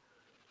saw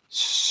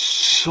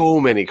so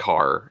many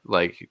car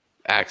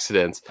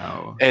accidents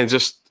and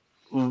just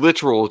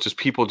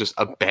people just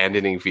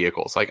abandoning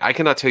vehicles. Like, I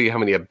cannot tell you how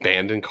many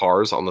abandoned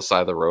cars on the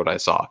side of the road I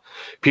saw.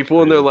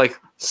 People in their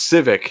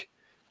Civic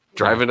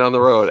driving down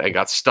the road and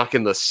got stuck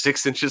in the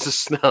 6 inches of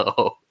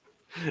snow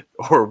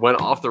or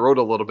went off the road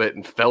a little bit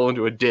and fell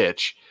into a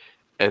ditch.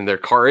 And their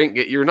car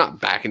you're not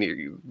backing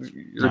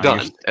you're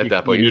done at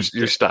that point.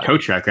 You're stuck. Tow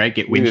truck, right?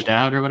 Get winched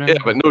out or whatever. Yeah,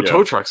 but no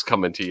tow trucks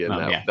coming to you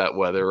in that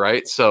weather,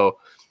 right? So,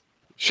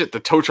 the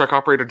tow truck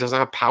operator doesn't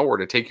have power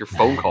to take your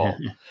phone call.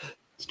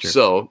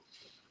 So,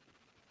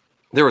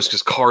 there was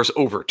just cars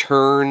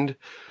overturned.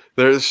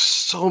 There's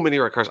so many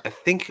red cars. I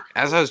think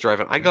as I was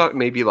driving, I got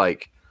maybe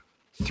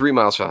 3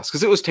 miles fast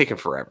because it was taking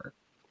forever.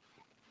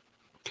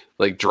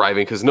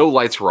 Driving because no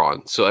lights were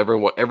on. So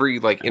every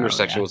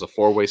intersection was a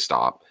 4-way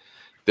stop.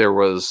 There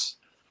was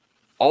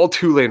all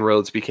 2-lane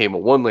roads became a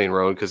 1-lane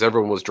road because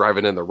everyone was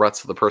driving in the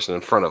ruts of the person in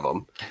front of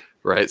them,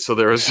 right? So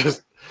there was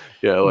just,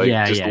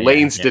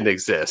 lanes didn't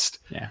exist.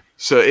 Yeah.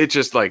 So it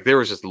just there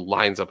was just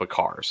lines up of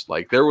cars.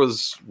 There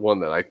was one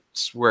that I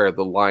swear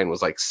the line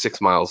was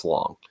 6 miles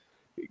long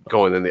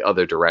going in the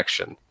other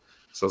direction.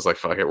 So it's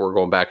fuck it, we're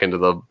going back into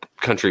the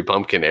country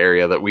bumpkin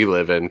area that we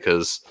live in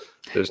because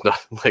there's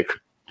nothing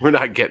we're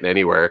not getting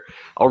anywhere.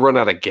 I'll run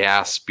out of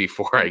gas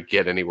before I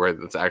get anywhere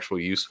that's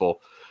actually useful.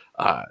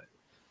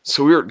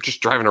 So we were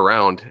just driving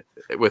around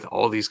with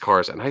all these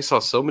cars, and I saw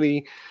so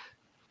many,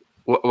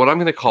 what I'm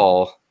going to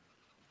call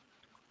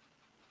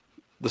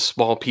the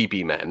small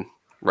peepee men,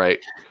 right?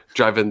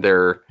 Driving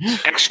their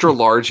extra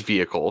large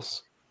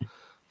vehicles,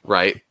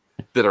 right?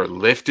 That are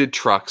lifted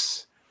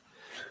trucks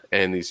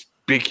and these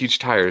big, huge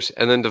tires.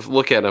 And then to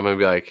look at them and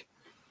be like,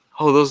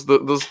 oh, those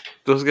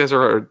guys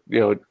are,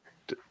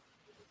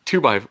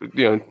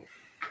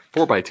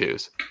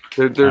 4x2s.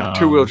 They're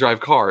 2-wheel drive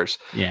cars.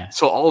 Yeah.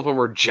 So all of them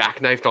were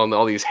jackknifed on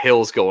all these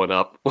hills going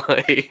up,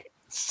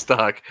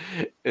 stuck.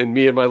 And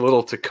me and my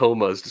little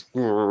Tacomas just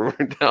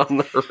down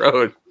the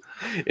road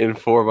in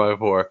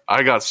 4x4.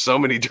 I got so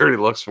many dirty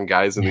looks from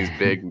guys in these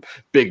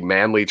big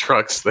manly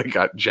trucks that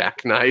got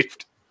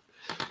jackknifed.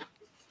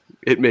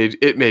 It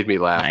made me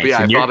laugh. Nice. But yeah,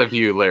 I thought of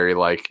you, Larry.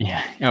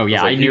 Yeah. Oh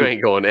yeah. I knew you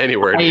ain't going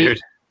anywhere, dude.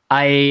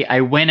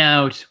 I went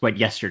out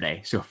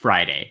yesterday, so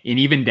Friday, and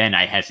even then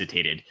I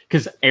hesitated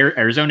because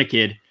Arizona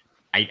kid.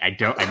 I've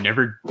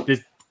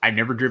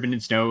never driven in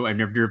snow. I've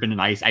never driven in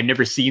ice. I've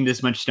never seen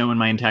this much snow in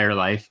my entire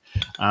life.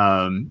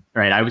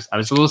 Right. I was a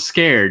little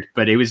scared,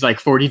 but it was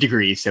 40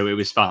 degrees, so it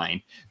was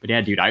fine. But yeah,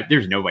 dude,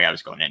 there's no way I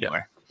was going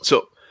anywhere. Yeah.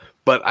 So,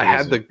 but I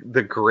had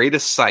the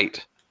greatest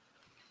sight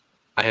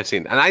I have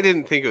seen, and I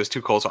didn't think it was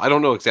too cold, so I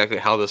don't know exactly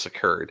how this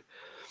occurred.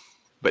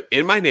 But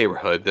in my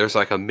neighborhood, there's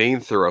a main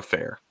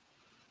thoroughfare.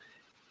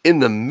 In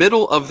the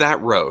middle of that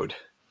road,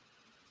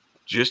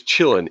 just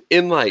chilling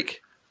in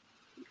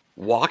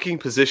walking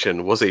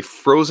position was a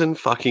frozen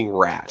fucking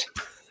rat.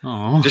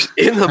 Oh. Just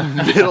in the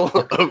middle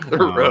of the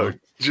road.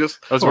 Just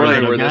I was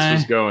wondering where this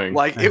was going.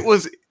 It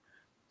was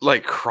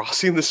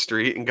crossing the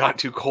street and got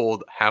too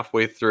cold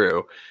halfway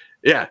through.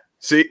 Yeah.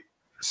 See,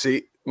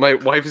 my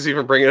wife is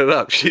even bringing it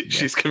up.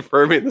 She's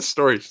confirming the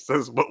story. She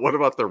says, "But what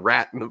about the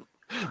rat in the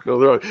middle of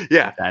the road?"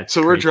 Yeah. That's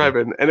so we're crazy.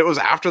 driving, and it was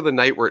after the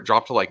night where it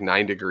dropped to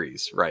 9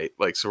 degrees, right?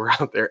 So we're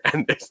out there,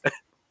 and there's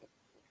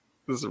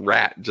this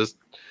rat just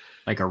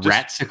like a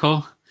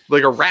ratsicle.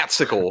 Like a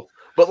ratsicle,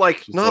 but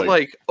not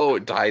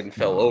it died and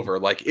fell over.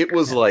 It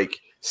was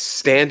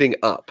standing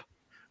up,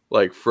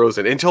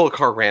 frozen until a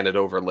car ran it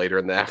over later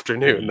in the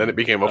afternoon. Then it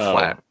became a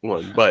flat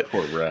one. But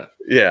poor rat.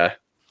 Yeah.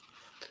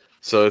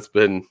 So it's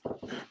been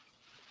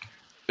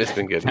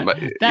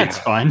good. That's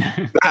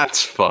fun.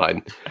 That's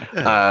fun.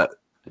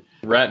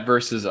 Rat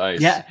versus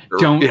ice. Yeah.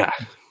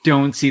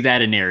 Don't see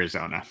that in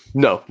Arizona.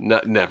 No,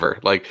 never.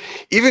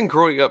 Even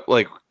growing up,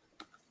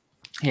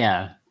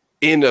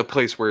 in a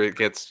place where it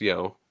gets,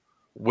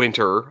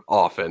 winter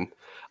often,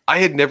 I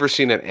had never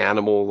seen an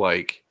animal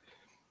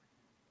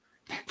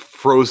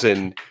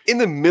frozen in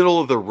the middle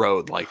of the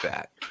road like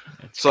that.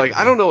 So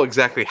I don't know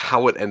exactly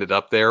how it ended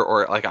up there,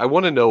 or I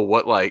want to know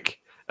what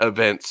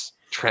events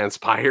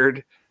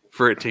transpired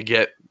for it to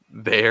get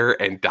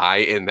there and die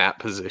in that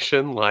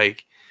position.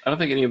 I don't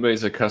think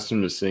anybody's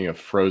accustomed to seeing a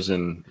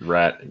frozen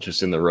rat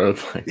just in the road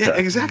like Yeah, that.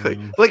 exactly.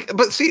 Like,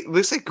 but see,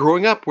 let's say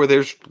growing up where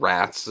there's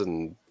rats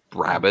and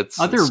rabbits,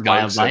 Other and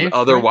skunks and wildlife,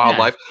 other right?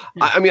 wildlife.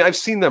 Yeah. I mean, I've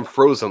seen them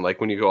frozen, like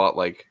when you go out,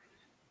 like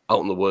out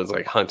in the woods,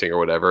 like hunting or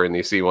whatever, and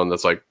you see one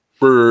that's like,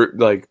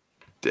 like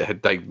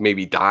had like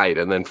maybe died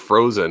and then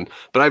frozen.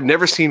 But I've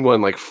never seen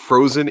one like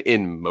frozen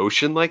in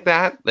motion like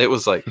that. It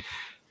was like,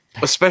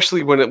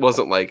 especially when it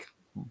wasn't like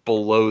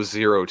below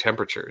 0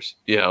 temperatures.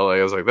 You know, like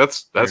I was like,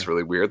 that's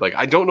really weird. Like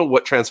I don't know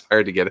what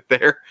transpired to get it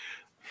there,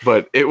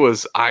 but it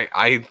was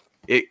I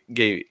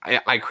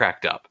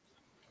cracked up.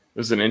 It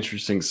was an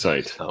interesting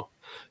sight.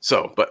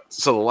 So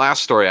the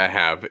last story I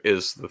have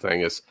is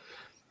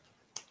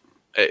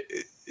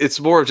it's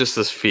more of just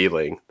this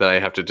feeling that I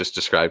have to just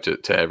describe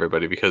to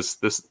everybody because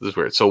this is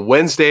weird. So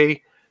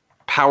Wednesday,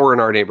 power in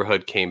our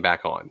neighborhood came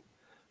back on,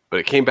 but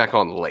it came back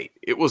on late.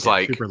 It was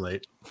like super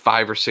late,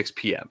 5 or 6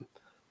 p.m.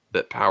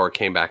 that power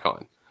came back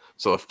on.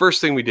 So the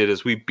first thing we did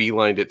is we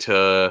beelined it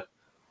to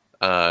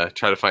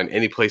try to find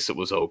any place that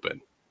was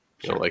open.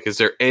 You know, like, is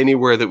there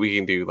anywhere that we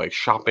can do like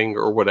shopping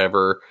or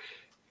whatever?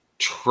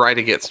 Try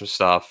to get some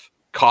stuff.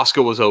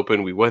 Costco was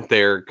open. We went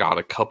there, got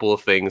a couple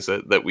of things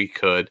that we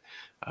could.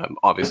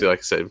 Obviously, like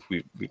I said,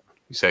 we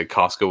said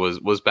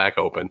Costco was back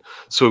open.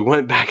 So we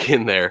went back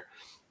in there.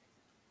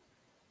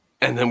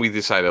 And then we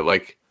decided,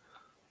 like,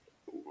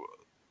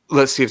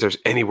 let's see if there's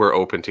anywhere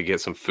open to get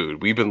some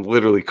food. We've been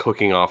literally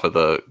cooking off of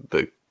the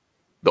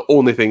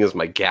only thing is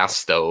my gas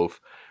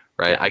stove,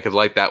 right? I could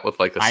light that with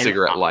like a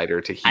cigarette lighter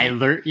to heat. I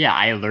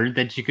learned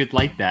that you could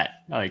light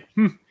that. Like,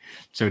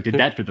 so did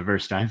that for the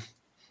first time.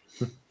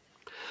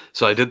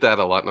 So I did that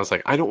a lot, and I was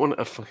like, I don't want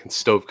a fucking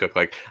stove cook.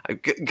 Like,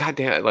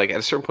 goddamn, like at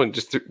a certain point,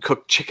 just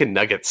cook chicken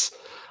nuggets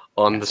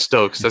on the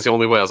stove because that's the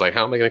only way. I was like,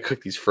 how am I going to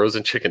cook these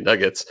frozen chicken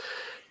nuggets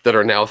that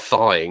are now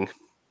thawing?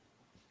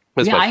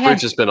 Because my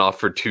fridge has been off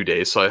for 2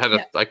 days, so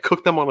I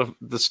cooked them on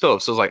the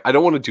stove. So I was like, I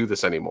don't want to do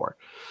this anymore.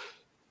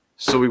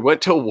 So we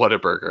went to a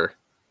Whataburger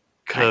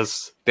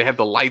because they had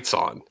the lights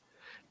on.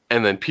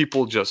 And then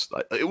people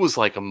it was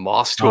like a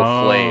moss to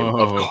a flame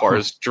of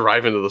cars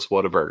driving to this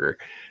Whataburger.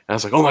 And I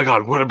was like, oh my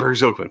God,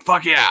 Whataburger's open.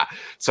 Fuck yeah.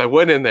 So I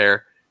went in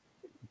there,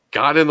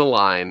 got in the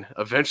line,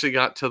 eventually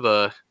got to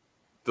the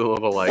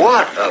little like...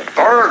 What a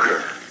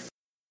burger!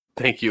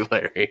 Thank you,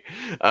 Larry.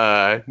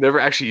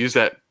 Never actually used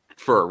that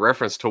for a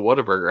reference to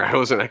Whataburger. I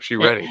wasn't actually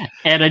ready.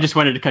 And I just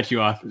wanted to cut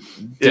you off.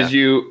 Did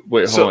you...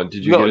 Wait, hold on.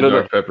 Did you get a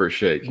dark pepper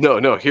shake?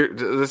 No. Here,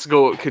 let's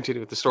go continue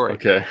with the story.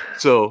 Okay.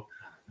 So...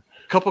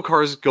 couple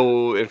cars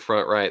go in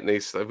front, right? And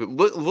it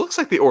looks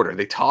like they order.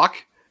 They talk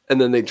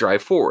and then they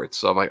drive forward.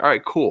 So I'm like, all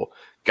right, cool.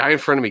 Guy in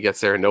front of me gets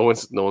there and no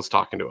one's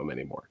talking to him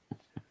anymore.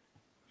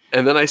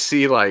 And then I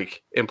see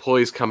like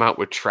employees come out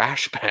with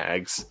trash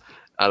bags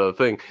out of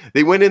the thing.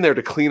 They went in there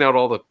to clean out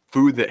all the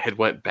food that had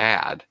went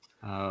bad.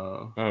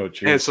 Oh,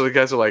 geez. And so the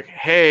guys are like,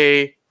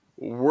 hey,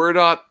 we're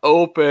not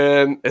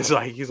open. It's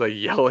like he's like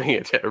yelling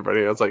it to everybody.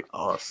 And I was like,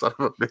 oh, son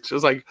of a bitch.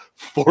 There's like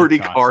 40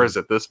 cars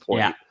at this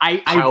point. Yeah,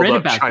 I read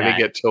about trying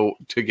that.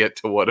 to get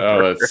to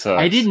whatever. Oh, that sucks.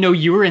 I didn't know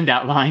you were in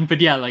that line,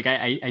 but yeah, like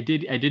I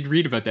did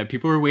read about that.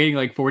 People were waiting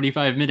like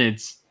 45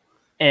 minutes,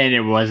 and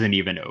it wasn't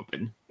even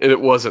open. And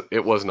it was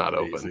not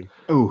open.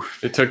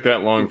 Oof! It took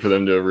that long for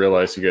them to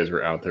realize you guys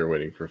were out there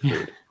waiting for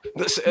food.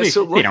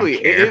 So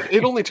luckily,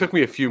 it only took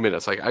me a few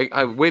minutes. Like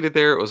I waited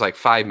there. It was like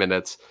 5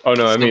 minutes. Oh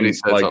no, I mean like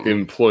something. the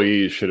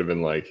employees should have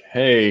been like,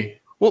 "Hey,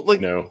 well,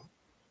 like no,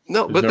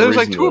 but there was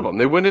like 2 of them.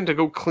 They went in to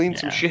go clean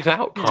some shit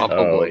out,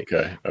 probably. Oh,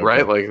 okay.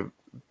 Right? Like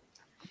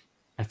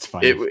that's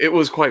funny. It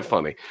was quite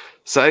funny.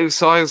 So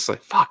I was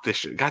like, "Fuck this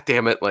shit! God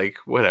damn it!" Like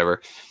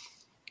whatever.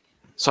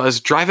 So I was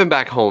driving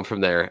back home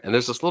from there, and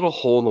there's this little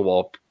hole in the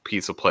wall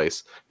pizza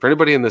place. For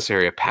anybody in this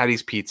area,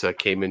 Patty's Pizza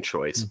came in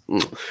choice.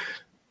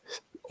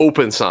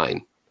 Open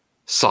sign.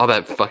 Saw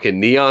that fucking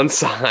neon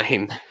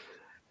sign.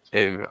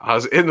 And I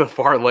was in the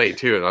far lane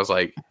too. And I was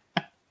like,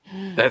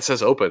 that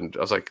says open. I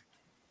was like,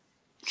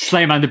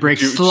 slam on the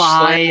brakes,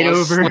 slide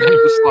over.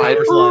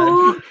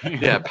 Slide.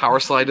 Yeah, power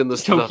slide in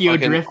this Tokyo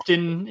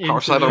drifting. Power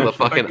slide on the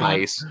fucking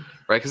ice.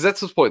 Right? Because that's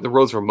the point. The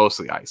roads were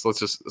mostly ice. Let's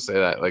just say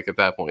that, like at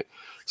that point.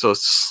 So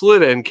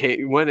slid in,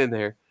 went in.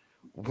 I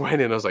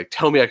was like,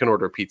 tell me I can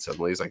order pizza.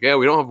 And he's like, yeah,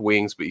 we don't have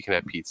wings, but you can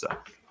have pizza.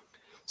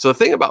 So the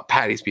thing about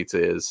Patty's Pizza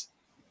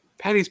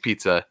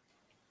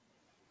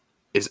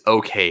is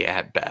okay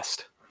at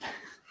best.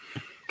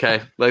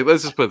 Okay, like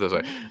let's just put it this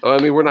way. I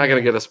mean, we're not going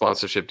to get a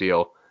sponsorship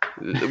deal.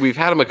 We've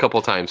had them a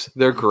couple times.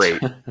 They're great.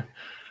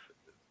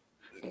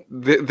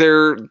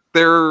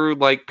 They're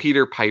like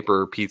Peter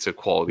Piper pizza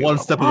quality. One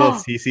step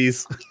above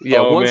CC's.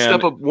 Yeah, one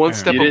step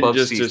above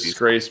just CC's.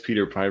 Disgrace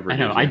Peter Piper. I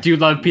know. I do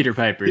love Peter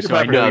Piper, so I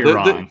Piper. know you're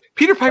wrong.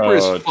 Peter Piper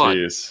is fun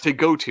geez. to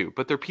go to,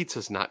 but their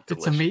pizza's not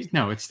delicious. It's amazing.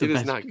 No, it's the It is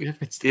best. not good.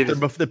 It's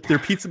Their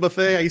pizza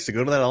buffet. I used to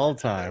go to that all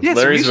the time. Yes,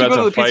 we Larry's used to about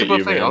go to to the pizza fight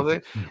you, buffet man. all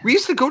day. We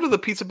used to go to the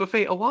pizza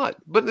buffet a lot,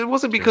 but it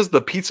wasn't because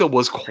the pizza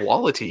was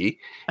quality.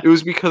 It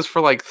was because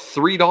for like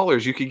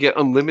 $3 you could get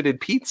unlimited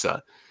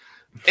pizza.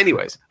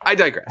 Anyways, I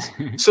digress.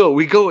 So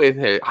we go in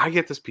there. I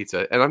get this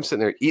pizza, and I'm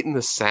sitting there eating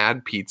the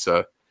sad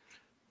pizza,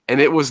 and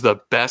it was the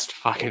best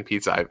fucking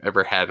pizza I've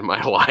ever had in my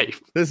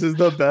life. This is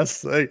the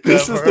best thing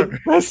This ever. is the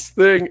best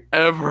thing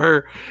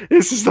ever.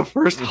 This is the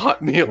first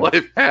hot meal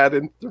I've had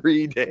in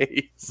 3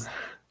 days.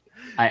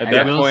 At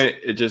that point,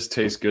 it just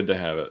tastes good to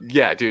have it.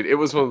 Yeah, dude, it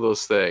was one of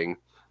those things.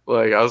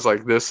 Like, I was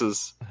like,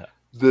 this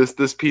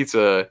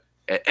pizza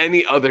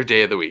any other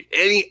day of the week,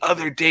 any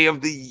other day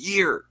of the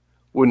year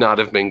would not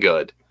have been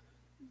good.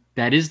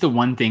 That is the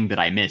one thing that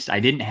I missed. I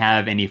didn't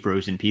have any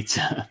frozen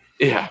pizza.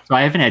 Yeah. So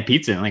I haven't had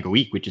pizza in like a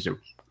week, which is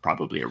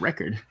probably a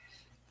record.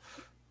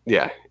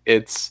 Yeah,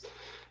 it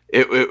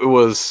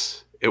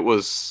was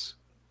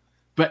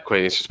but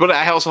quite interesting. But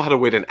I also had to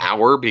wait an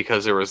hour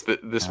because there was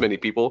this many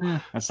people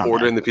that's not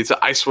ordering bad. the pizza.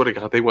 I swear to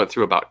God, they went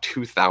through about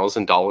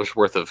 $2,000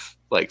 worth of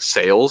like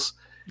sales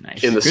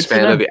Nice. in the Good for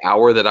span of them. the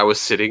hour that I was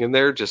sitting in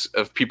there, just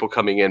of people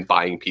coming in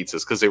buying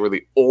pizzas because they were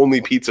the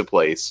only pizza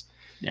place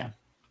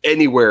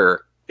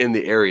anywhere in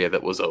the area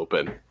that was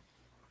open.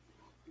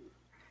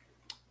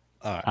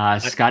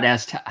 Scott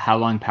asked how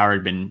long power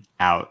had been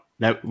out.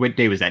 What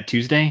day was that?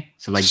 Tuesday?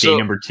 So like day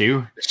number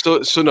 2? So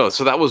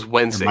that was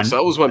Wednesday. So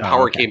that was when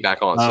power came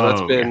back on. So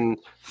that's been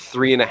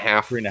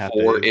 3.5,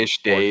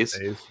 4-ish days.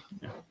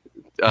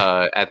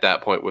 At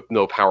that point with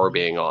no power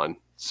being on.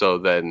 So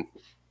then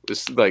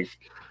it's like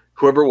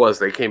whoever it was,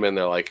 they came in,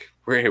 they're like,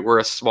 we're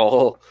a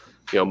small,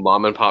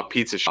 mom and pop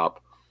pizza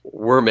shop.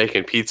 We're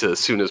making pizza as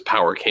soon as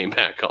power came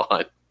back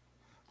on.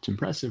 It's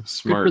impressive.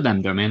 Smart. Good for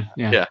them though, man.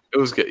 Yeah, it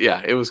was good.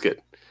 Yeah, it was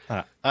good.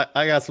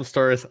 I got some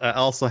stories. I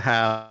also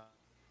have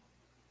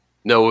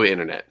No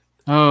internet.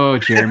 Oh,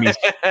 Jeremy's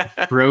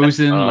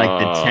frozen like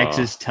the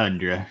Texas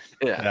tundra.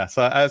 Yeah.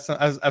 So I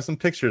have some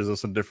pictures of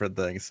some different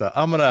things. So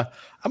I'm gonna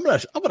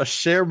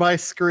share my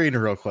screen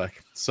real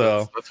quick.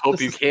 So Let's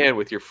hope you can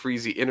with your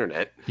freezy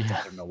internet.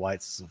 I don't know why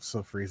it's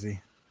so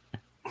freezy.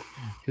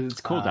 Because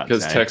it's cold outside.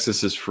 Because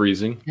Texas is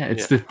freezing. Yeah,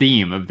 it's the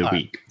theme of the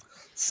week.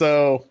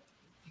 So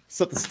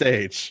set the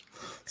stage.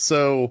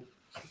 So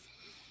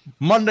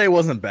Monday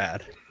wasn't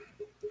bad.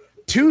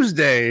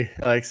 Tuesday,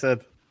 like I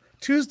said,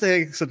 because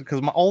I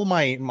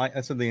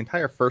said the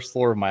entire first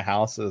floor of my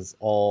house is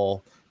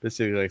all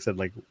basically, like I said,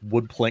 like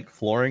wood plank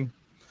flooring,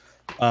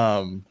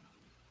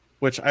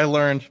 which I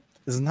learned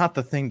is not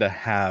the thing to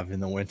have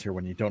in the winter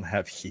when you don't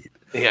have heat.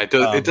 Yeah,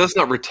 it does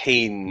not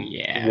retain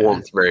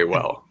warmth very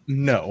well.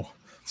 No.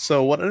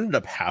 So what ended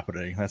up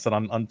happening, I said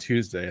on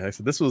Tuesday, I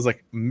said this was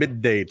like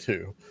midday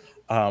too.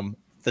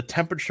 The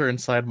temperature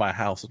inside my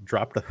house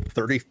dropped to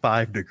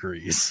 35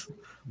 degrees.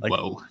 Like,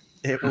 whoa.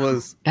 It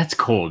was. That's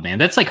cold, man.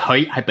 That's like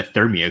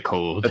hypothermia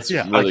cold. That's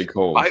really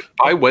cold.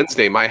 By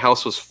Wednesday, my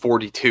house was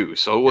 42,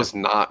 so it was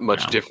not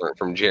much different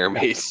from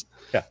Jeremy's.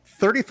 Yeah,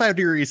 35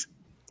 degrees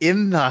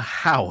in the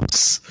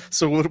house.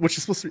 So which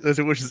is supposed to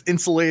be, which is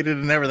insulated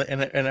and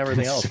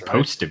everything else.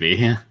 Supposed to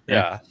be.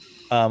 Yeah.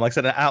 Like I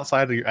said,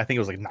 outside, I think it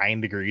was like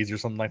 9 degrees or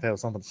something like that.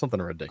 Something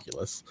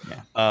ridiculous.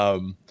 Yeah.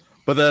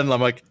 But then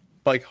I'm like,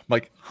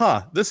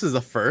 this is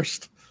a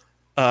first.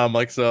 I'm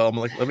like,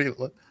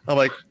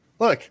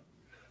 look.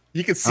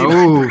 You can see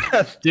my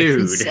breath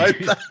inside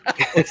the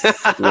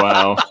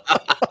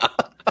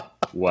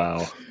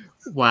house.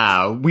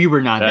 Wow. We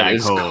were not that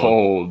is cold.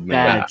 Cold,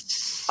 man.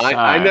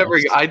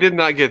 I did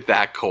not get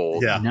that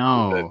cold. Yeah.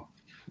 No.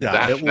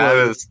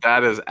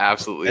 That is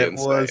absolutely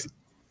insane.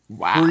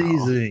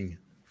 Was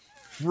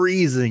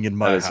freezing in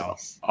my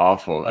house.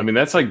 Awful. I mean,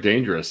 that's like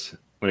dangerous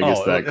when it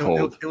gets that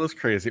cold. It was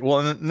crazy. Well,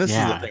 and this is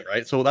the thing,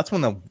 right? So that's when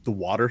the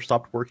water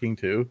stopped working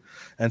too,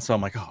 and so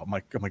I'm like,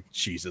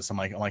 Jesus, I'm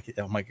like,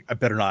 I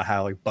better not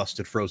have like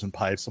busted frozen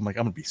pipes. I'm like,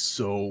 I'm gonna be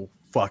so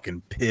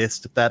fucking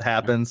pissed if that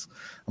happens.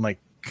 I'm like,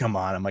 come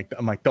on. I'm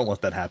like, don't let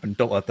that happen.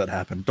 Don't let that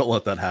happen. Don't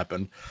let that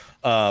happen.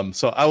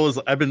 So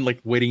I've been like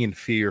waiting in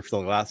fear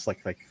for the last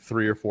like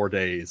 3 or 4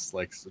 days,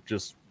 like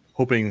just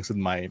hoping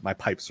my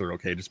pipes are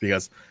okay, just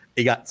because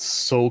it got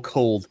so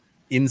cold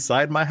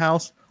inside my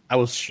house. I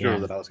was sure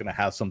that I was going to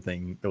have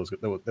something that was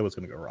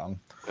going to go wrong.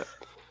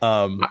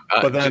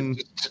 But then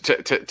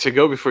to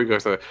go before you go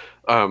through,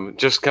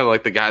 just kind of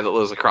like the guy that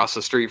lives across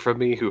the street from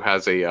me who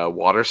has a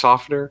water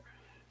softener,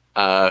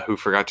 who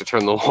forgot to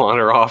turn the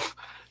water off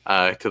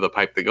to the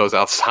pipe that goes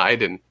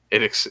outside, and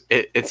it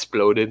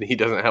exploded. He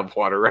doesn't have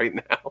water right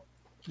now.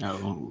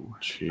 Oh,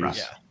 jeez.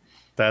 Yeah,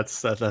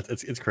 that's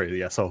it's crazy.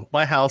 Yeah, so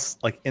my house,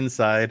 like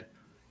inside,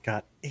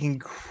 got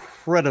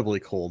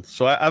incredibly cold.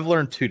 So I've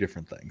learned 2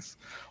 different things.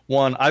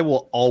 One, I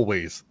will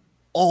always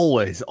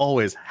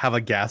have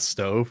a gas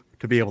stove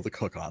to be able to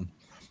cook on.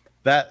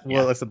 That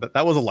was a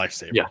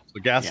lifesaver. Yeah, the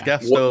gas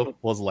stove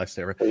was a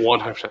lifesaver.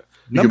 100%.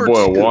 You can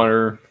boil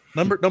water.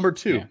 Number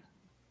 2.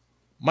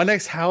 My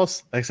next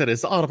house, like I said,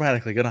 is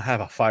automatically going to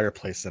have a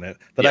fireplace in it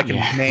that I can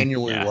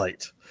manually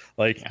light.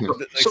 Like,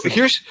 so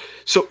here's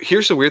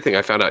the weird thing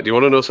I found out. Do you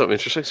want to know something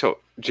interesting? So,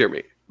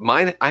 Jeremy,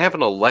 I have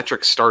an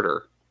electric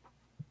starter.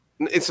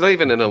 It's not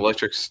even an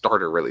electric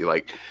starter, really.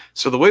 Like,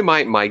 so the way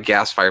my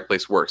gas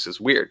fireplace works is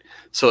weird.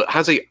 So it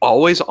has a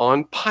always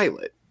on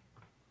pilot,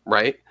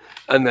 right?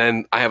 And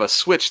then I have a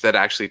switch that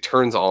actually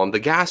turns on the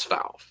gas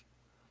valve.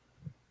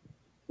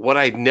 What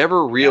I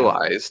never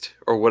realized,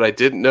 or what I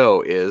didn't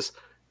know, is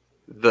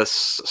the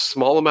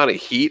small amount of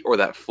heat or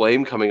that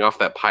flame coming off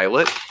that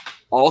pilot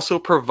also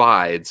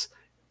provides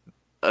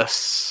a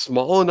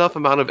small enough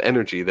amount of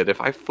energy that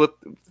if I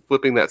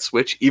flipping that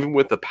switch, even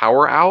with the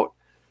power out,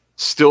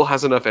 still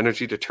has enough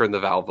energy to turn the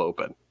valve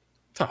open.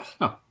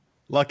 Oh,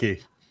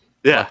 lucky.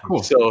 Yeah.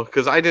 Cool. So,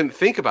 because I didn't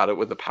think about it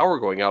with the power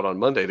going out on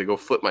Monday to go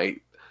flip my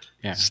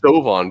Yeah.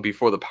 stove on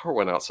before the power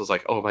went out. So I was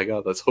like, oh my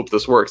God, let's hope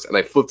this works. And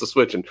I flipped the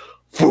switch and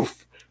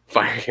poof,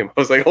 fire came. I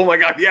was like, oh my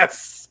God,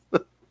 yes.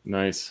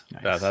 Nice.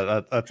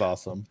 Yeah, that's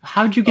awesome.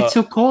 How'd you get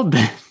so cold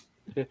then?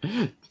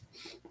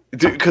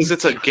 Dude, because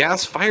it's a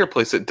gas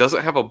fireplace. It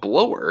doesn't have a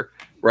blower,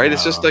 right?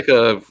 It's just like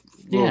a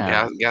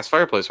little gas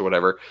fireplace or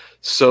whatever.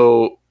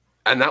 So,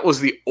 and that was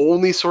the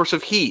only source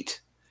of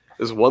heat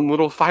is one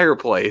little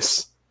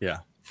fireplace. Yeah.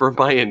 For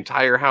my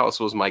entire house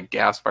was my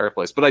gas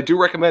fireplace. But I do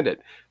recommend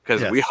it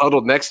because we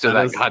huddled next to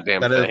that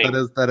goddamn thing.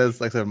 That is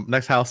like the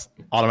next house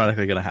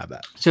automatically going to have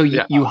that. So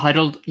you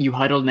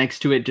huddled next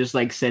to it just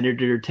like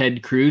Senator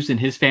Ted Cruz and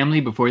his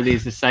family before they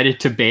decided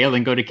to bail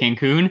and go to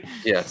Cancun?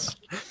 Yes.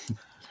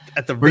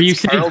 At the Were you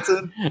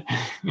Ritz-Carlton?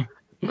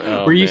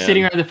 Were you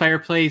sitting around the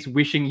fireplace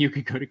wishing you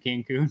could go to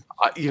Cancun?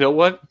 You know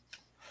what?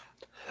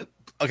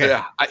 Okay.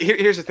 Yeah.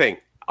 Here's the thing.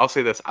 I'll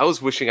say this. I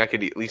was wishing I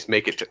could at least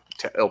make it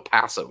to El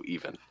Paso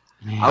even.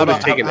 I would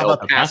have taken El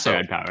Paso.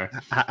 had power.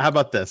 How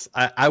about this?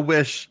 I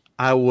wish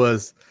I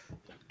was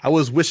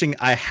wishing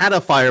I had a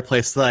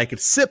fireplace that I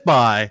could sit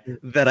by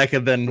that I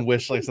could then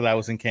wish like that I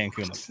was in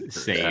Cancun.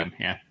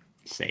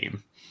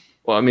 Same.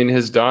 Well, I mean,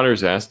 his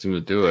daughters asked him to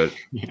do it.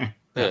 Yeah.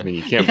 I mean,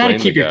 you You can't gotta blame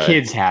keep the your guy.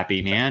 kids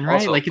happy, man, right?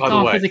 Also, like it's by the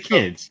all way, for the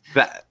kids.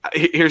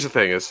 Here's the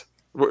thing is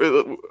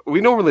we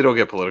normally don't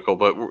get political,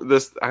 but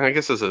I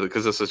guess this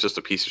is just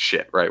a piece of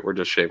shit, right? We're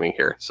just shaming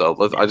here. So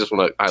I just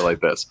want to highlight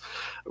this.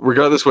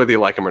 Regardless whether you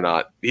like him or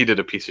not, he did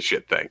a piece of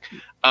shit thing.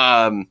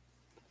 A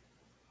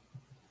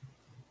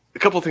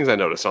couple of things I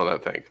noticed on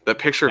that thing. That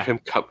picture of him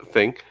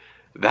thing,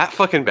 that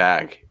fucking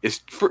bag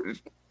is for.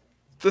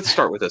 Let's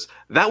start with this.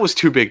 That was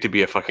too big to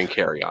be a fucking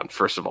carry-on,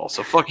 first of all.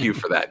 So fuck you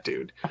for that,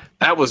 dude.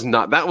 That was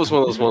one of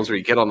those ones where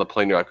you get on the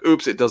plane, you're like,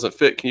 oops, it doesn't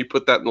fit. Can you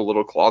put that in the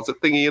little closet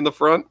thingy in the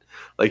front?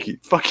 Like,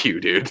 fuck you,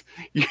 dude.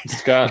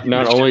 Scott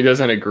not only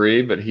doesn't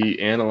agree, but he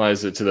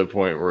analyzed it to the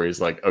point where he's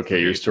like,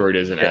 okay, your story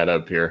doesn't add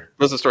up here.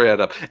 Does the story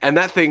add up? And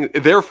that thing,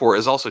 therefore,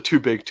 is also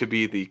too big to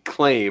be the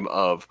claim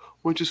of,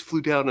 well, it just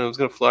flew down and I was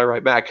going to fly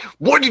right back.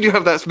 Why did you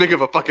have that big of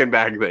a fucking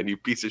bag then, you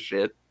piece of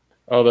shit?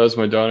 Oh, that was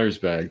my daughter's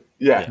bag.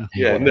 Yeah.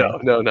 No.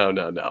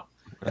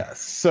 Yeah.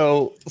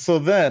 So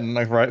then,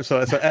 like, right. So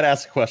Ed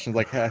asked questions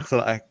like,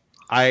 so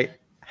I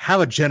have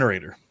a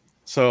generator.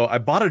 So I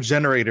bought a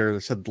generator.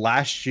 Said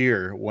last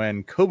year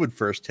when COVID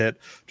first hit,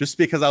 just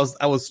because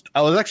I was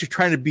actually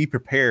trying to be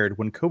prepared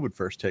when COVID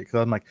first hit.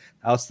 Because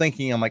I was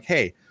thinking, I'm like,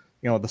 hey,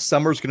 the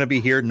summer's going to be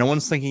here. No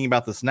one's thinking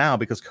about this now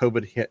because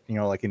COVID hit,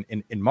 like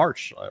in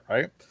March,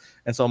 right?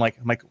 And so I'm like,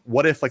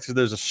 what if so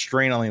there's a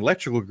strain on the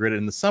electrical grid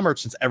in the summer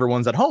since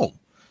everyone's at home,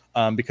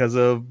 because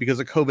of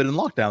COVID and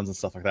lockdowns and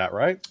stuff like that,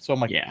 right? So I'm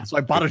like, so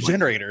I bought a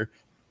generator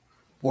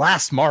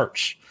last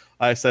March.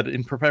 I said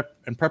in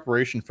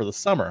preparation for the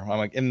summer. I'm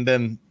like, and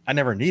then I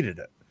never needed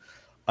it.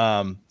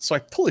 So I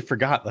totally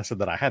forgot. I said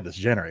that I had this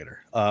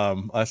generator.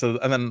 I said,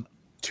 and then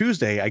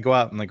Tuesday I go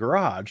out in the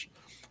garage,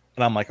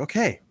 and I'm like,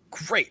 okay,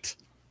 great.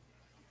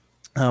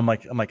 I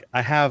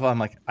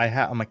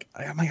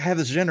have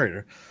this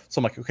generator. So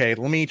I'm like, okay,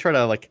 let me try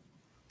to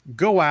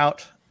go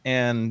out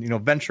and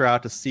venture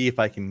out to see if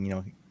I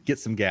can get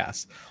some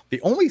gas.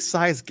 The only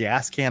size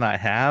gas can I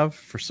have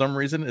for some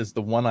reason is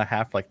the one I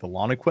have for the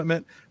lawn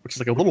equipment, which is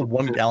like a little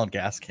 1 gallon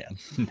gas can.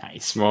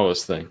 Nice.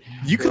 Smallest thing.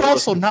 You could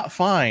also not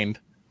find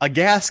a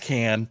gas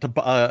can to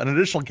an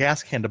additional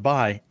gas can to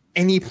buy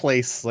any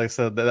place, like I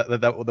said,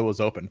 that was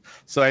open.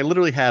 So I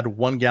literally had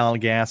 1 gallon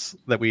of gas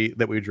that we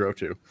drove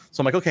to. So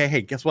I'm like, okay,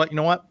 hey, guess what? You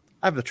know what?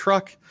 I have the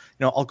truck.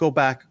 I'll go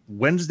back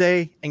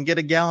Wednesday and get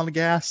a gallon of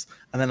gas,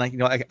 and then I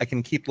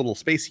can keep the little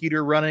space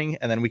heater running,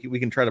 and then we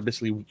can try to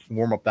basically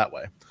warm up that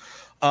way.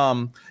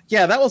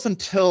 That was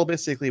until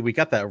basically we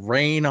got that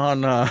rain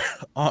on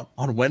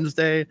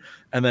Wednesday,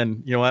 and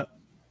then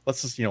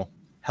let's just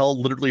hell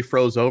literally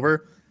froze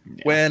over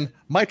when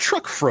my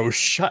truck froze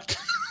shut.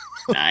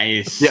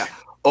 Nice. Yeah.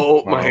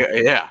 Oh my,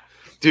 yeah,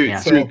 dude. Yeah.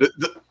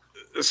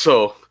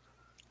 So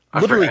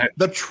literally,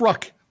 the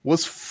truck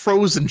was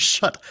frozen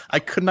shut. I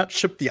could not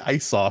chip the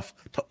ice off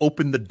to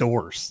open the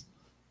doors.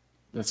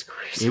 That's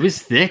crazy. It was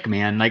thick,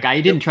 man.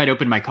 I didn't try to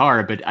open my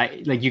car, but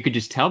you could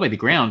just tell by the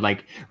ground,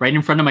 right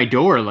in front of my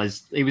door it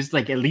was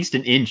at least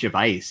an inch of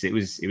ice. It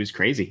was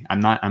crazy.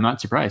 I'm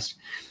not surprised.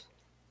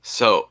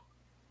 So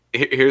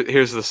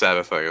here's the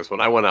saddest thing is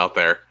when I went out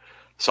there.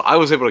 So I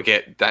was able to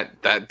get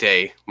that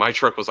day. My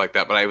truck was like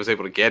that, but I was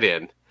able to get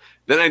in.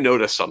 Then I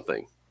noticed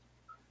something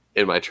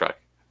in my truck,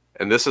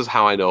 and this is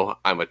how I know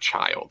I'm a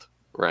child,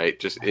 right?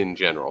 Just in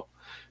general,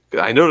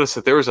 I noticed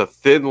that there was a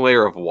thin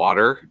layer of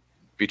water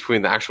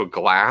between the actual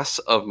glass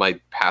of my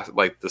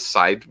the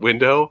side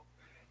window,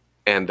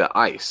 and the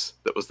ice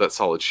that was that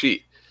solid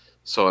sheet.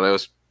 So when I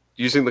was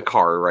using the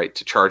car, right,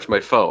 to charge my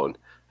phone,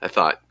 I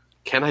thought,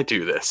 can I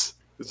do this?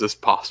 is this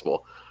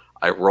possible?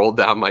 I rolled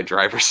down my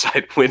driver's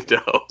side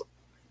window.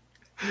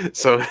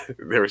 So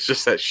there was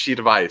just that sheet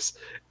of ice.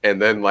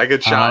 And then like a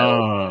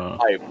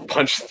child, I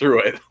punched through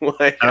it.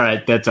 Like, all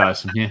right, that's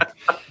awesome. Yeah.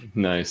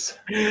 Nice.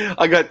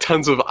 I got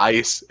tons of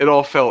ice. It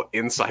all fell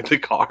inside the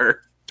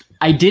car.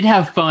 I did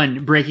have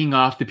fun breaking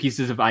off the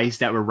pieces of ice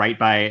that were right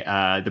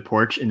by the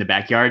porch in the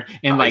backyard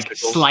and like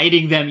Icicles.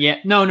 sliding them. Yeah,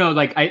 no,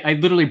 like I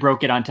literally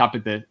broke it on top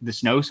of the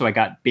snow, so I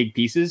got big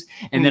pieces,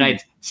 and then I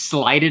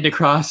slid it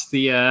across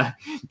the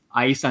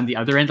ice on the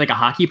other end like a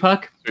hockey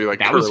puck. So you're like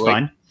that was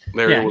fun.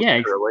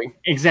 Curling.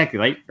 Exactly.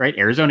 Like right,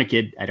 Arizona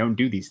kid. I don't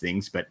do these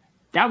things, but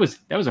that was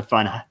a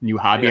fun new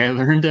hobby I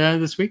learned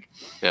this week.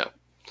 Yeah,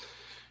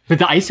 but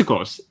the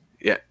icicles.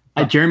 Yeah,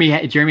 Jeremy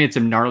had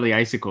some gnarly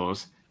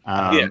icicles.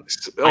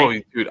 yes. Oh,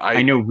 dude,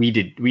 I know we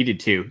did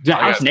too. The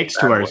house next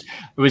to ours,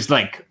 it was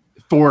like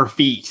 4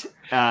 feet.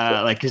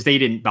 Like because they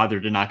didn't bother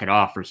to knock it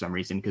off for some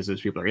reason because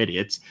those people are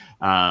idiots.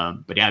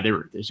 But yeah,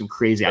 there's some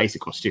crazy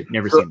icicles too.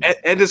 Never seen them.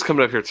 Ed is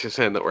coming up here to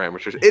saying that we're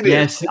amateurs.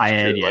 Yes, I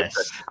had. Yes,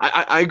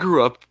 I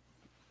grew up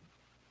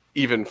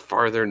even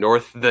farther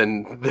north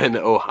than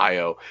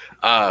Ohio,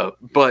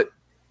 but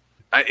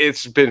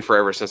it's been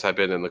forever since I've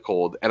been in the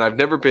cold, and I've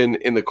never been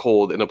in the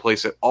cold in a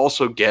place that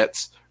also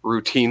gets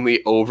routinely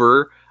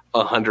over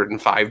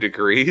 105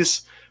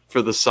 degrees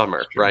for the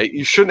summer, right?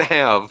 You shouldn't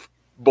have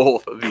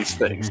both of these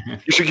things.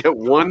 You should get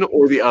one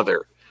or the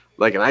other.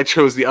 Like, and I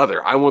chose the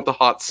other. I want the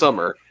hot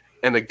summer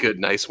and a good,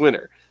 nice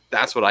winter.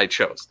 That's what I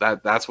chose.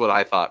 That's what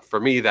I thought. For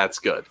me, that's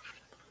good.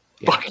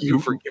 Fuck you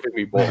for giving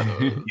me both.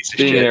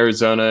 Being in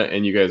Arizona,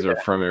 and you guys are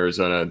from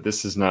Arizona,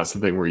 this is not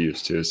something we're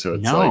used to. So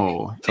it's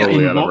like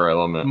totally out of our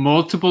element.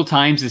 Multiple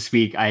times this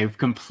week, I've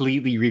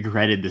completely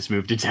regretted this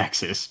move to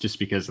Texas just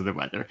because of the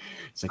weather.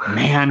 It's like,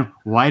 man,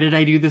 why did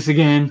I do this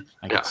again?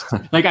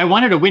 Like I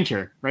wanted a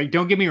winter, right?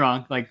 Don't get me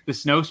wrong. Like the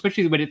snow,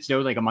 especially when it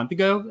snowed like a month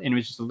ago and it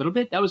was just a little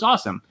bit, that was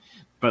awesome.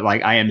 But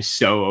like I am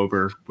so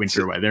over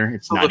winter weather.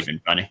 It's not even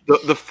funny.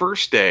 The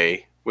first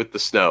day with the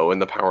snow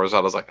and the power was out,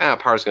 I was like,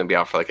 power's going to be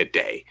out for like a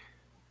day.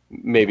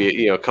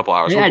 Maybe a couple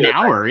hours. Yeah, an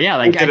hour. Yeah,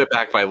 like we'll get it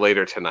back by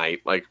later tonight.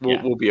 Like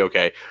we'll be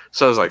okay.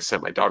 So I was like,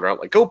 sent my daughter out,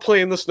 like go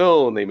play in the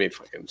snow, and they made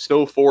fucking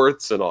snow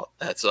forts and all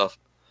that stuff.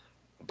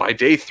 By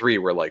day 3,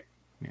 we're like,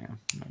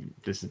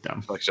 this is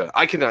dumb. Like,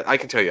 I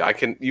can tell you,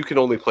 you can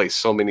only play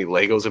so many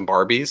Legos and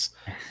Barbies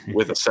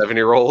with a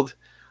 7-year-old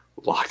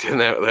locked in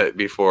that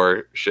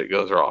before shit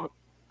goes wrong.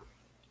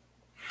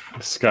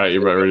 Scott,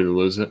 you about ready to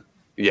lose it?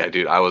 Yeah,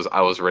 dude, I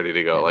was ready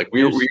to go. Like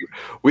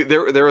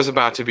there was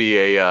about to be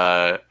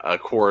a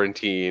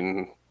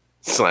quarantine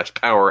 /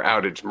 power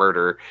outage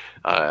murder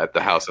at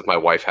the house if my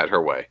wife had her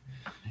way.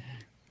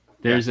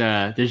 There's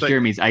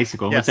Jeremy's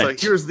icicle. Yeah, so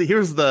here's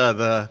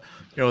the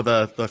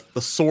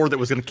sword that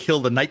was going to kill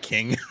the Night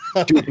King.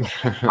 Dude,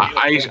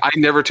 I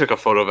never took a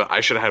photo of it.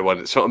 I should have had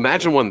one. So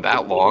imagine one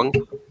that long,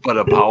 but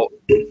about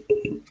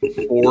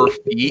 4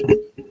 feet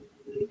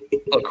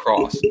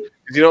across.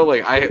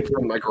 Like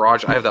from my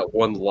garage, I have that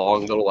one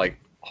long little like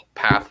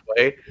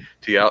pathway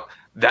to get out.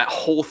 That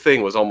whole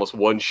thing was almost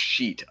one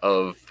sheet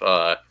of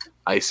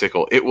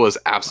icicle. It was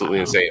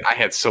absolutely insane. I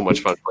had so much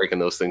fun breaking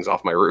those things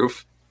off my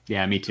roof.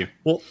 Yeah, me too.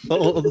 Well,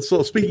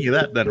 so speaking of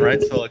that, then, right?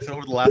 So, like,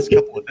 over the last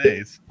couple of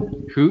days,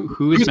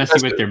 who's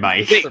messing with their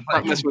mic? Hey,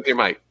 not messing with your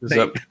mic.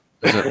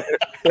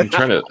 I'm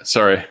trying to.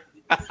 Sorry.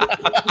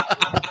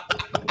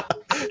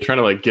 Trying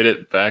to like get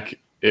it back.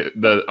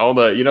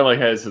 Like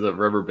has the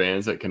rubber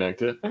bands that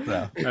connect it.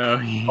 Yeah.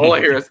 All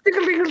I hear is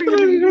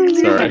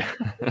sorry.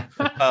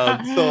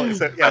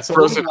 So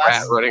frozen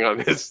rat running on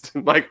his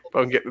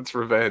microphone getting its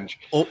revenge.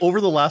 Over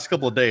the last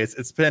couple of days,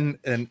 it's been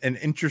an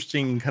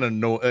interesting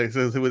kind of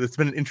it's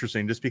been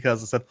interesting just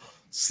because I said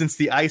since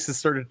the ice has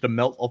started to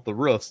melt off the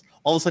roofs,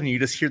 all of a sudden you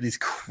just hear these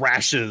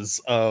crashes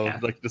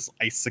of like just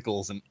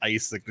icicles and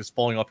ice like just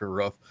falling off your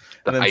roof,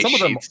 and then some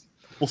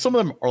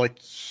of them are like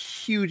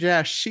huge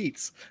ass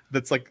sheets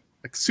that's like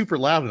super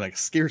loud and like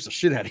scares the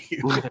shit out of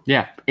you.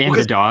 Yeah, and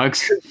the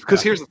dogs.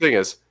 Because here's the thing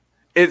is,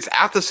 it's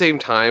at the same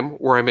time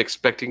where I'm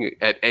expecting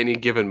at any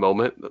given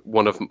moment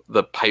one of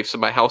the pipes in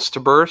my house to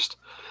burst.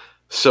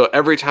 So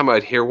every time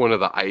I'd hear one of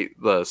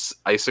the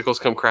icicles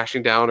come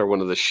crashing down or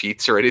one of the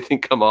sheets or anything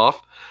come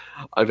off,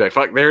 I'd be like,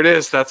 fuck, there it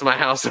is. That's my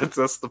house.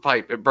 That's the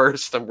pipe. It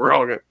burst and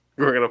we're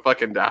gonna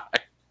fucking die.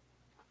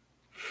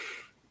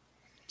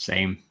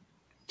 Same.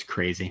 It's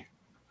crazy.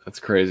 That's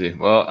crazy.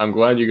 Well, I'm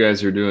glad you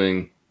guys are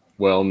doing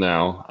well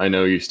now. I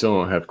know you still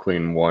don't have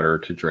clean water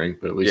to drink,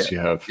 but at least you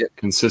have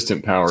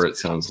consistent power, it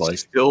sounds like.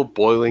 Still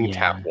boiling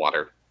tap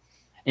water.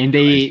 And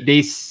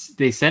they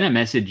sent a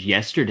message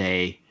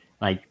yesterday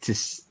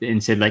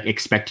and said like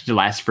expected to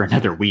last for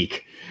another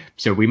week.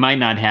 So we might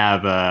not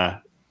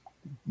have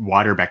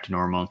water back to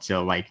normal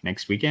until like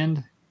next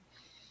weekend.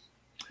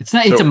 It's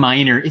not. It's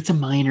a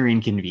minor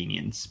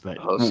inconvenience, but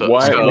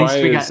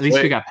at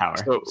least we got power.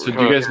 So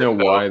do you guys know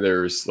why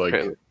there's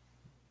like?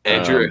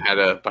 Andrew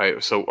had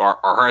so our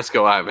hearts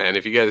go out, man.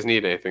 If you guys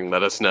need anything,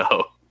 let us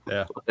know.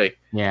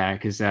 Yeah,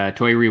 because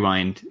Toy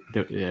Rewind,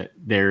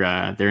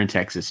 they're in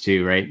Texas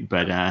too, right?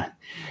 But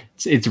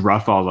it's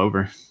rough all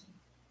over.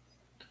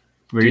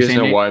 Were Do you you guys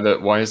saying know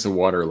why is the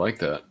water like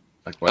that?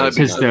 Like why is it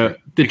because not-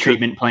 the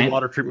treatment plant?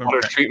 Water treatment.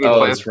 Water treatment Oh,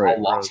 plants that's right. are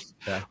all lost.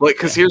 Yeah. Like,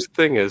 because here's the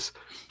thing: is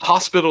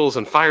hospitals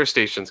and fire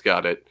stations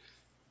got it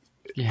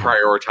Yeah.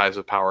 prioritized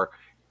with power.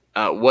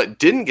 What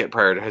didn't get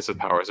prioritized with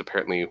power is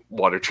apparently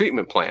water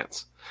treatment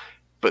plants.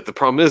 But the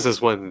problem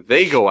is when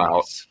they go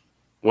out,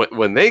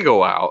 when they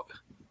go out,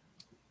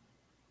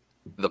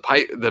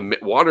 the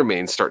water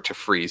mains start to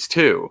freeze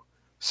too.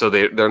 So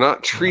they're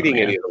not treating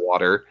any of the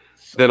water.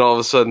 Then all of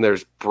a sudden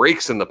there's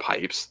breaks in the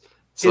pipes.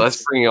 So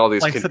that's bringing all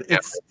these like I said,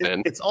 contaminants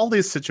in. it's all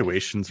these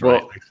situations, Well-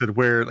 right? Like I said,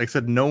 where like I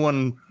said, no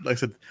one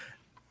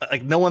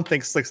no one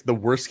thinks like the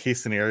worst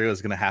case scenario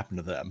is going to happen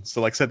to them.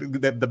 So like I said,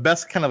 the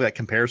best kind of like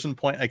comparison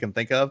point I can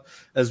think of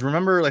is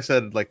remember, like I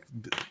said, like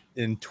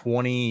in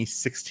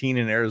 2016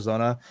 in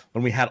Arizona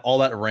when we had all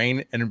that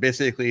rain and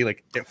basically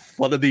like it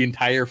flooded the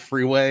entire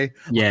freeway.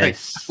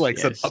 Yes. like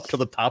yes. said up to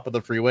the top of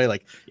the freeway,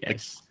 like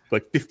yes.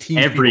 like 15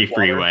 Every feet of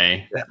water.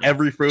 freeway. Yeah,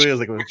 every freeway is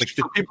like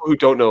For people who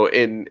don't know,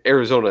 in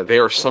Arizona, they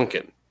are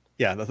sunken.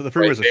 yeah, the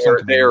freeways Right, are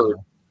sunken.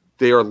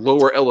 They are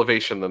lower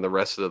elevation than the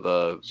rest of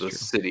the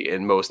city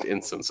in most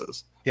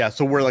instances. Yeah,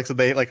 so we're like, so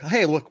they like,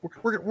 hey, look,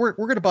 we're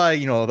gonna buy,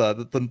 you know, the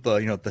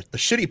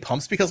shitty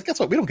pumps because guess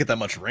what? We don't get that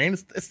much rain.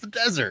 It's the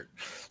desert,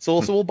 so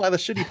we'll buy the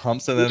shitty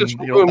pumps and then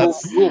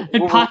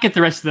And pocket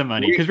the rest of the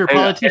money because we're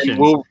politicians.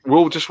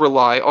 We'll just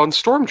rely on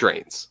storm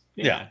drains.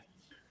 yeah,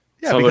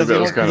 Sounds like that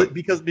was kind of-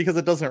 because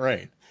it doesn't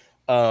rain.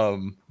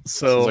 So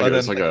Sounds like and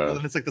it's then, like a-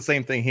 then it's like the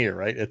same thing here,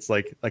 right? It's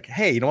like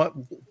hey, you know what?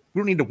 We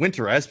don't need to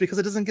winterize because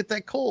it doesn't get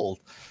that cold.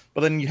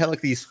 But then you have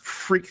like these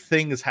freak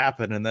things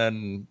happen, and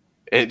then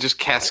And it just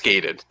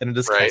cascaded. and it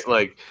just Right? cascades.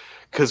 Like,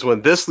 because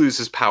when this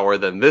loses power,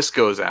 then this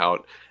goes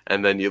out,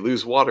 and then you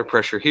lose water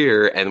pressure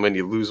here. And when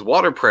you lose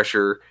water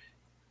pressure,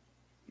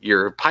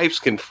 your pipes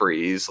can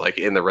freeze, like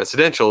in the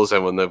residentials.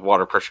 And when the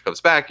water pressure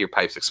comes back, your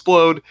pipes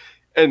explode.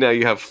 And now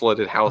you have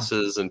flooded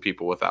houses and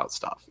people without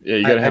stuff. Yeah,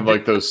 you got to I have did-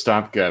 like those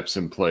stopgaps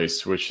in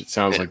place, which it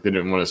sounds like they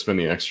didn't want to spend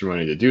the extra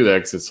money to do that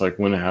because it's like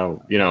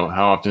how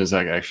often is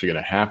that actually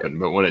going to happen?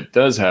 But when it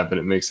does happen,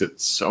 it makes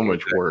it so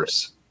much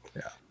worse.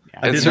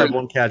 I and did so- have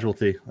one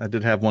casualty.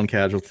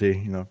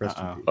 You know, rest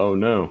in peace. Oh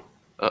no!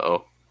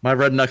 Uh-oh. My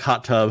redneck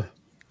hot tub.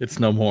 It's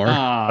no more.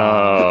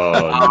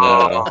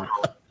 Oh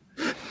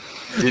no!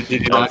 Did you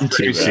Not not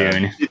too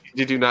soon.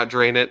 Did you not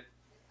drain it?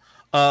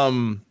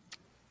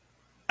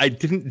 I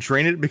didn't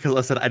drain it because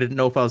I said I didn't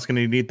know if I was going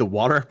to need the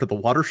water after the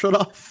water shut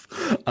off.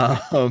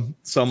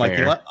 So I'm like, you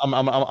know what? I'm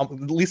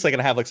at least I can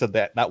have like I said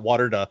that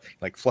water to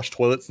like flush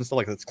toilets and stuff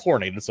like it's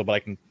chlorinated, so but I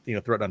can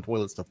throw it down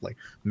toilet stuff like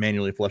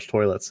manually flush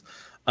toilets.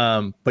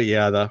 But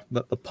yeah,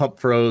 the pump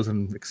froze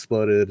and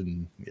exploded,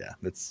 and yeah,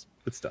 it's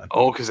done.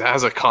 Oh, because it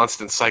has a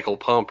constant cycle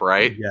pump,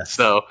 right? Yes.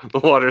 So the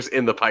water's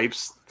in the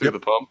pipes through the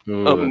pump.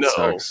 Ooh, Oh that no!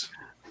 sucks.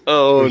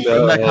 Oh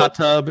That no! hot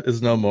tub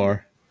is no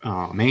more.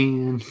 Oh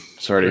man,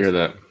 Sorry to hear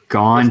that.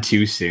 gone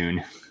too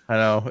soon. I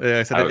know. Yeah,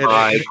 I said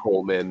Bye,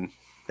 Coleman.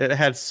 it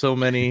had so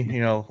many,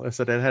 I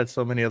said it had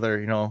so many other,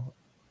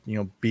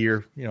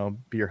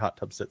 beer hot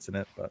tub sits in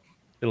it, but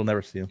it'll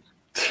never see them.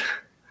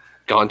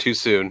 Gone too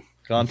soon.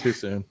 Gone too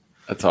soon.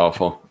 That's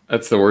awful.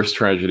 That's the worst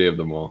tragedy of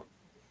them all.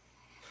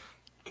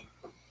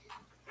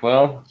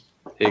 Well,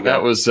 Here you that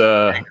go. was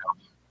I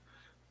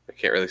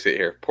can't really see it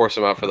here. Pour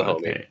some out for the homie.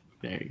 Okay,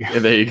 there you go. yeah,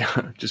 there you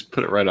go. Just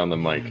put it right on the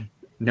mic.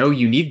 No,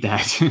 you need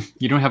that.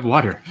 You don't have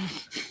water.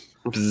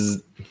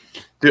 Bzz.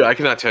 Dude, I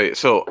cannot tell you.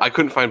 So I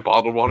couldn't find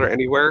bottled water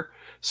anywhere.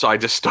 So I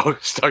just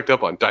stocked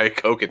up on Diet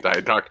Coke and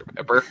Diet Dr.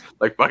 Pepper.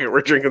 Like, fucking,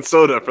 we're drinking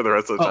soda for the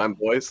rest of the time,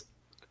 boys.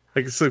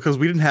 Like so, because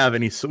we didn't have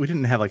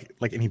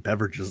like any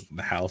beverages in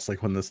the house.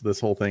 Like when this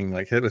whole thing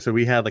like hit, so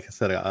we had like I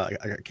said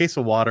a case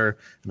of water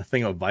and a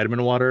thing of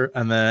vitamin water,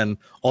 and then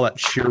all that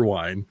cheer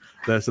wine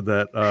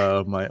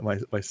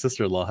that my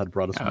sister-in-law had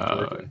brought us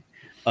from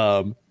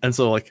Georgia. And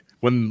so like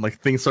when like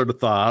things started to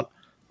thaw out,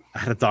 I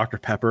had a Dr.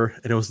 Pepper,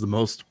 and it was the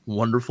most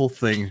wonderful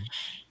thing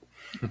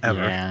ever.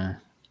 Yeah.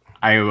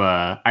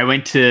 I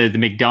went to the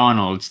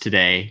McDonald's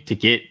today to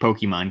get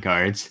Pokemon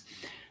cards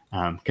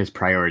because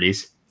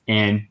priorities.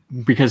 And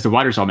because the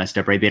water's all messed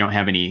up, right? They don't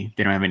have any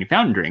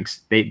fountain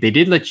drinks. They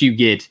did let you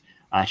get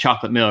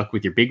chocolate milk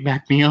with your Big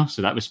Mac meal,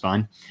 so that was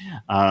fun.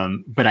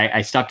 But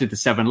I stopped at the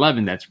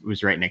 7-Eleven that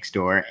was right next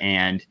door,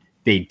 and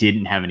they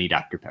didn't have any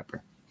Dr.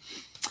 Pepper.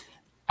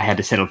 I had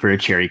to settle for a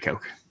cherry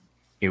Coke.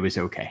 It was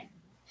okay.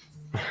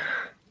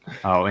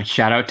 Oh, and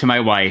shout out to my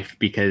wife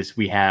because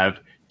we have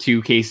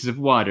 2 cases of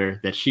water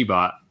that she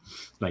bought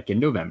like in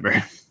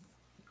November.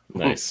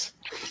 Nice.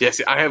 Yeah,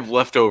 see, I have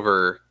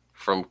leftover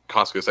from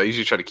Costco, so I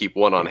usually try to keep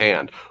one on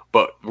hand.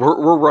 But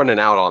we're running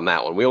out on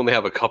that one. We only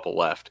have a couple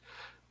left.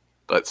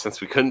 But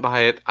since we couldn't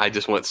buy it, I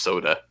just went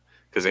soda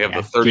because they have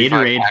the 35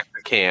 Gatorade. pack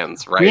of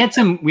cans, right? We had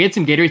some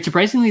Gatorade.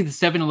 Surprisingly, the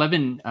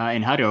 7-Eleven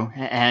in Hutto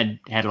had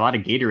a lot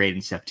of Gatorade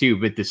and stuff too,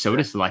 but the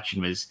soda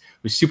selection was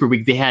super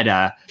weak. They had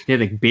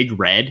like Big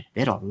Red.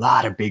 They had a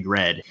lot of Big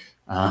Red.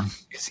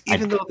 'Cause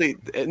even though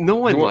no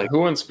one Who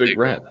wants Big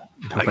Red?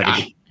 Like,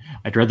 Nobody.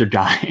 I'd rather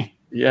die.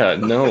 Yeah,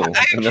 no.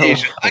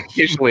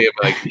 Occasionally, I'm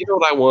like, you know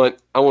what I want?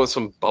 I want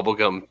some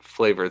bubblegum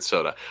flavored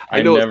soda.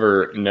 I know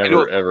never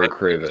it's ever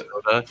crave it.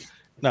 soda,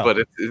 No,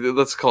 but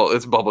let's call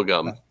it's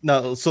bubblegum.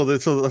 no. So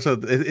it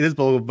is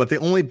bubblegum, but the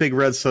only Big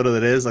Red soda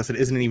that is, like I said,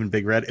 isn't even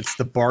Big Red. It's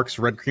the Barks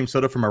Red Cream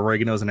Soda from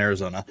Oregano's in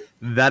Arizona.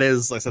 That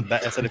is, like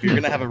I said, if you're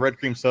gonna have a red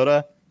cream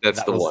soda, That's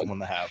that the was one. the one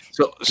to have.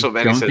 So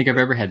Manny Don't said, think I've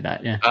ever had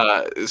that. Yeah.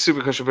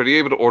 super question, but are you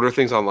able to order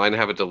things online and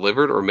have it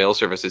delivered or mail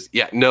services?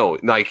 Yeah, no,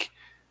 like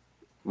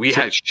we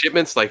had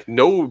shipments, like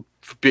no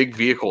big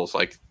vehicles,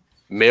 like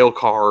mail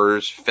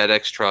cars,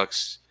 FedEx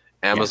trucks,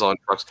 Amazon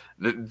trucks.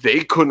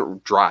 They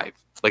couldn't drive.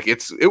 Like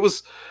it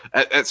was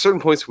at certain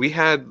points we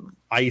had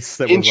Ice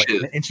that was like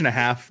an inch and a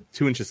half,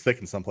 2 inches thick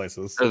in some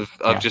places. of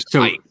just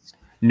So ice.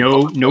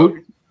 no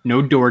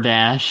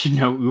DoorDash,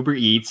 no Uber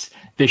Eats.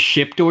 The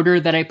shipped order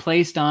that I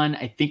placed on,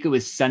 I think it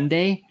was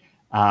Sunday.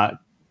 I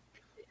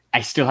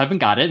still haven't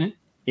got it.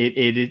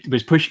 It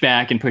was pushed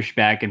back and pushed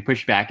back and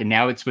pushed back, and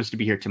now it's supposed to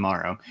be here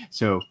tomorrow.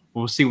 So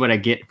we'll see what I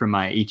get from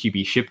my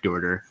HEB shipped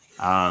order.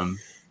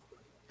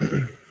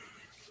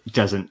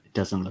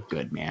 Doesn't look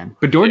good, man.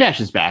 But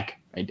DoorDash is back.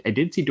 I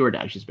did see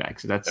DoorDash is back,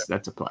 so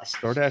that's a plus.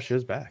 DoorDash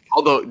is back.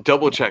 Although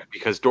double check,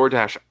 because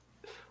DoorDash,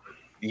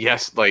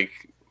 yes, like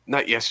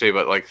not yesterday,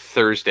 but like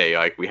Thursday,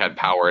 like we had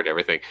power and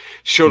everything,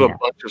 showed a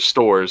bunch of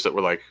stores that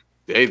were like,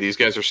 hey, these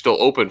guys are still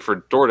open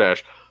for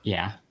DoorDash.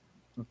 Yeah.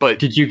 But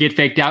did you get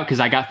faked out? Because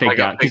I got faked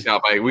out.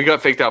 We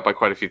got faked out by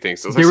quite a few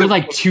things. There were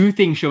like two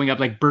things showing up,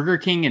 like Burger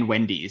King and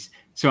Wendy's.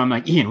 So I'm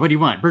like, Ian, what do you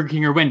want? Burger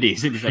King or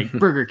Wendy's? And he's like,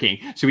 Burger King.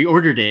 So we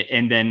ordered it,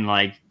 and then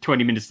like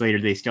 20 minutes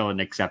later, they still hadn't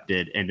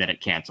accepted, and then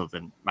it canceled,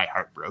 and my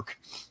heart broke.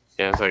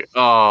 Yeah, it's like,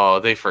 oh,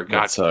 they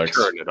forgot to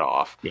turn it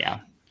off. Yeah.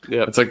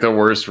 It's like the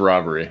worst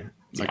robbery.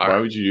 It's like, why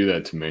would you do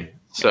that to me?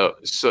 So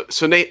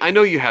Nate, I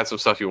know you had some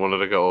stuff you wanted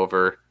to go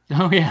over.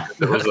 Oh yeah,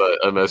 there was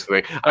a mess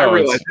thing. I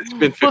realized it's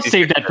been 50. We'll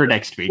save that for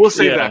next week. We'll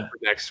save that for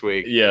next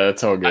week. Yeah,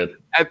 that's all good.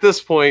 At this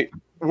point,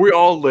 we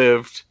all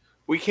lived.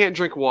 We can't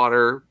drink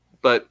water,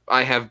 but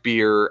I have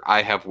beer,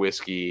 I have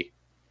whiskey,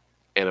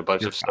 and a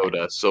bunch of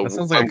soda. So that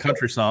sounds like a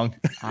country song.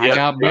 I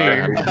got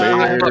beer.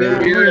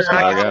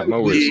 I got my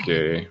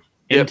whiskey.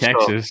 In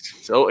Texas.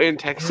 So in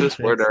Texas,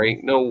 where there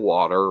ain't no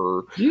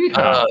water.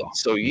 Yeah.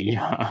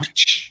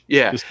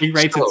 The sting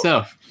writes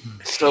itself.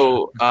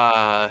 So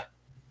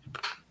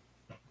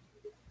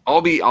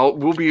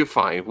we'll be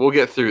fine. We'll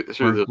get through this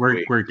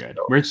week. We're good.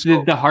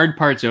 The hard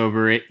part's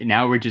over.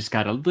 Now we just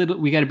got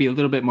we got to be a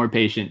little bit more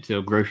patient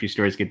till grocery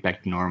stores get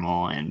back to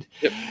normal and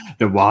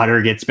the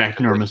water gets back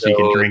to normal, so you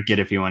can drink it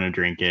if you want to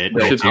drink it.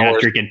 You're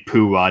not drinking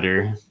poo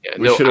water. Yeah,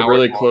 we should have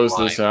really closed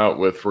this out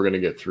with "We're gonna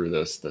get through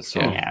this."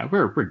 Yeah,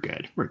 we're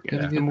good. We're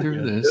good. Get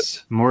through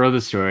this. Moral of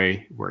the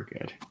story: we're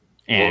good.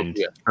 And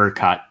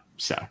ERCOT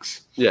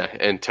sucks. Yeah,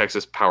 and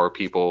Texas Power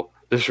people.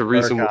 There's a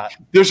reason.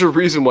 There's a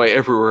reason why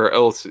everywhere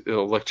else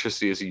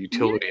electricity is a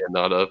utility and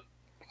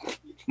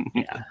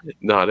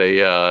not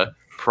a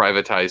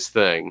privatized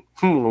thing.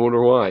 I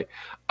wonder why.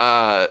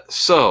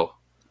 So,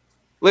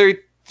 Larry,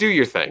 do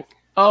your thing.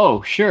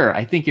 Oh, sure.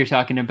 I think you're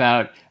talking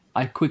about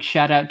a quick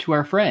shout out to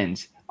our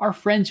friends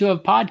who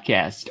have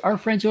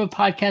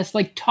podcasts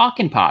like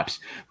Talkin' Pops,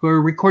 who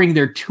are recording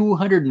their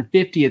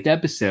 250th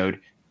episode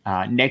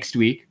next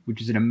week,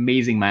 which is an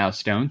amazing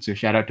milestone. So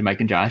shout out to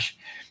Mike and Josh.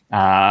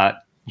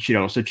 You should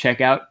also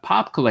check out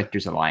Pop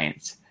Collectors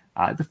Alliance,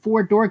 the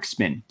Four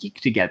Dorksmen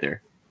Geek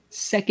Together,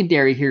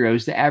 Secondary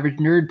Heroes, the Average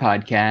Nerd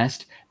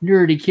Podcast,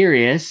 Nerdy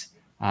Curious,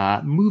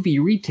 Movie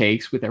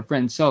Retakes with our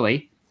friend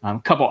Sully, a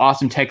couple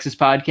awesome Texas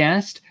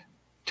podcasts,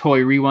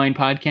 Toy Rewind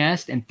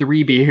Podcast, and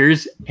 3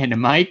 Beers and a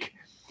Mic.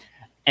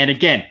 And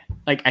again,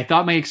 like I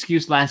thought my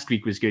excuse last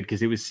week was good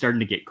because it was starting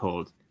to get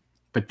cold.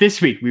 But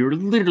this week we were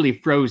literally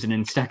frozen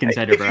and stuck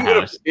inside of our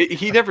house.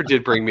 He never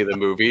did bring me the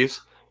movies.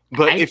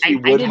 But if you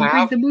would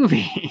have, bring the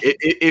movie.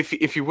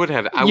 If you would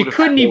have, I would. You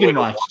couldn't even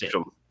watch it.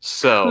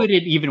 So couldn't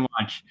even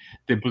watch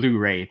the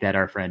Blu-ray that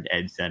our friend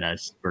Ed sent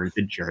us for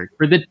the jerk.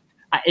 And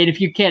if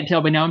you can't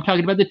tell by now, I'm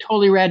talking about the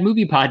Totally Rad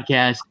Movie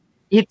Podcast.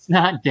 It's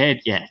not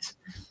dead yet.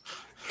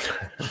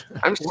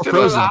 I'm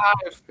still alive.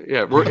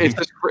 Yeah,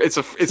 it's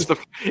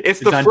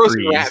the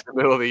frozen rat in the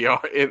middle of the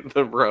yard in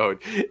the road.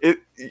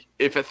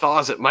 If it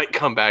thaws, it might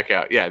come back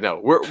out. Yeah, no,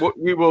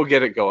 we will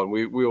get it going.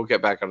 We will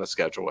get back on a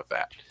schedule with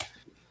that.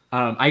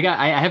 I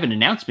have an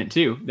announcement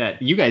too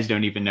that you guys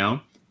don't even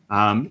know.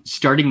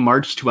 Starting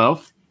March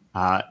 12th,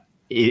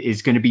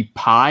 is going to be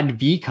Pod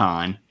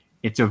VCon.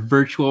 It's a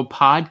virtual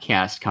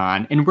podcast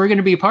con, and we're going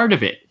to be a part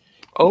of it.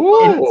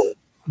 Oh,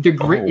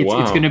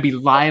 it's going to be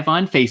live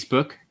on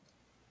Facebook.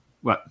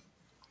 What?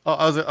 Oh,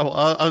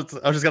 I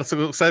was just got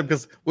so excited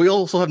because we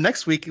also have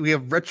next week. We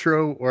have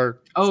retro or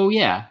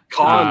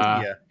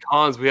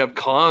cons. We have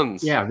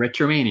cons. Yeah,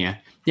 Retromania.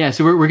 Yeah,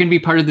 so we're going to be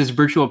part of this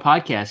virtual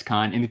podcast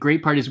con, and the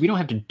great part is we don't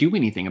have to do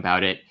anything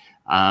about it.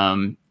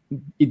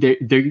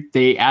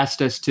 They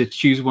asked us to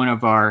choose one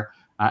of our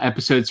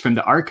episodes from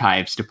the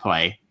archives to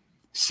play,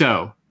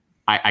 so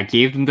I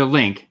gave them the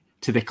link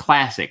to the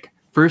classic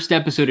first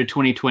episode of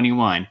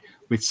 2021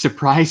 with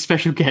surprise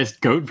special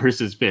guest Goat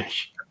versus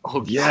Fish.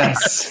 Oh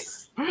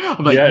yes!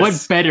 I'm like,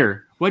 Yes.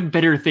 what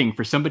better thing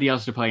for somebody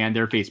else to play on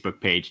their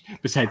Facebook page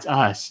besides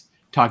us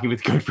talking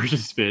with Goat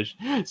versus Fish,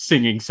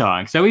 singing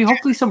songs? So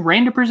hopefully some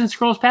random person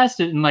scrolls past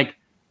it and like,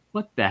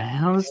 what the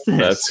hell is this?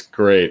 That's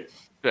great.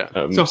 Yeah.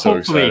 I'm so so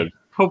excited.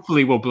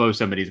 hopefully we'll blow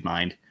somebody's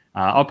mind.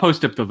 I'll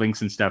post up the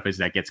links and stuff as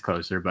that gets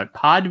closer. But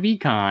Pod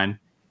VCon,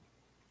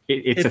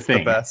 it's a thing.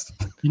 The best.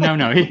 No,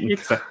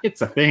 it's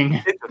a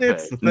thing.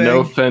 It's the thing.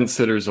 No fence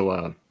sitters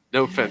allowed.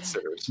 No fence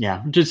sitters.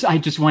 Yeah, I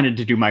just wanted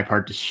to do my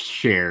part to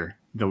share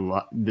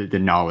the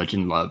knowledge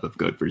and love of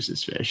Goat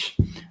versus Fish.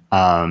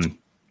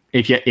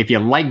 If you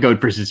like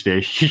Goat versus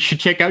Fish, you should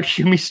check out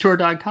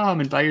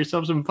ShumiStore.com and buy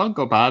yourself some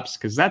Funko Pops,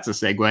 because that's a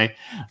segue.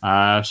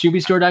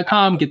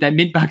 ShumiStore.com, get that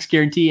mint box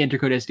guarantee. Enter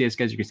code STS,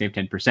 guys, you can save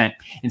 10%.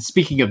 And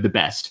speaking of the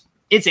best,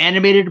 it's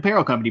Animated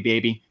Apparel Company,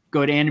 baby.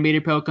 Go to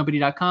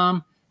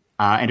animatedapparelcompany.com.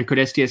 Enter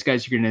code STS,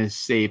 guys, you're going to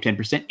save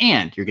 10%,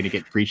 and you're going to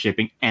get free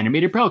shipping.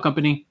 Animated Apparel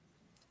Company.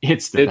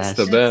 It's the best.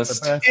 The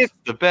best. It's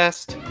the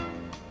best.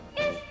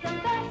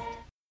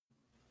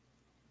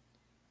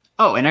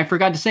 Oh, and I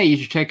forgot to say, you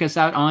should check us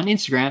out on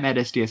Instagram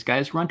at STS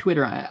Guys. We're on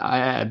Twitter.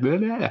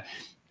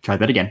 Try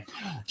that again.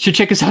 Should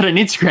check us out on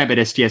Instagram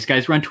at STS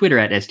Guys. We're on Twitter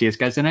at STS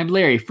Guys. And I'm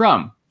Larry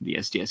from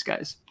the STS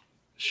Guys.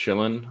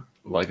 Shilling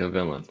like a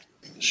villain.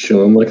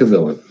 Show him like a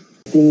villain.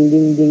 Ding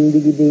ding ding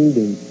diggy ding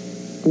ding.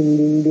 Ding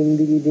ding ding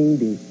diggy ding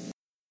ding.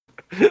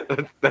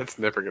 That's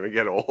never going to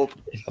get old.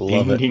 I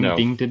love it. Ding, No.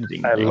 ding, ding,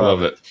 ding, I ding.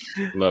 Love it.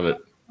 Love it.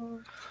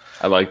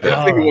 I like that.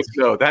 I think it was,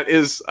 no, that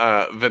is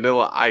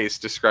Vanilla Ice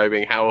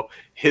describing how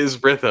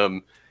his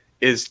rhythm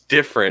is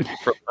different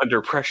from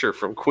Under Pressure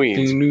from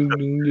Queens.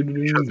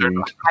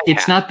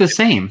 It's not the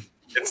same.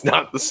 It's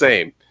not the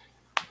same.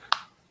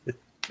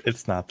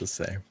 It's not the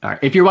same. All right.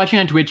 If you're watching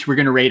on Twitch, we're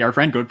going to rate our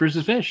friend Goat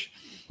versus Fish.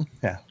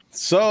 Yeah.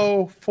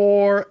 So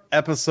for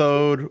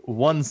episode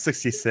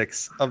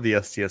 166 of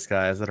the STS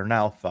Guys that are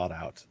now thought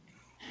out,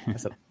 I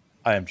said,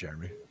 I am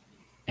Jeremy.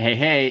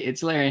 Hey,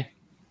 it's Larry.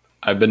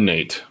 I've been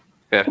Nate.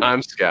 And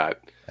I'm Scott.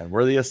 And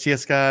we're the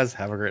STS Guys.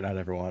 Have a great night,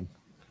 everyone.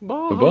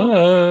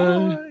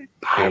 Bye-bye.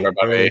 Bye,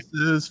 everybody. This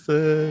is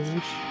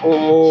Fish.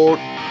 Oh.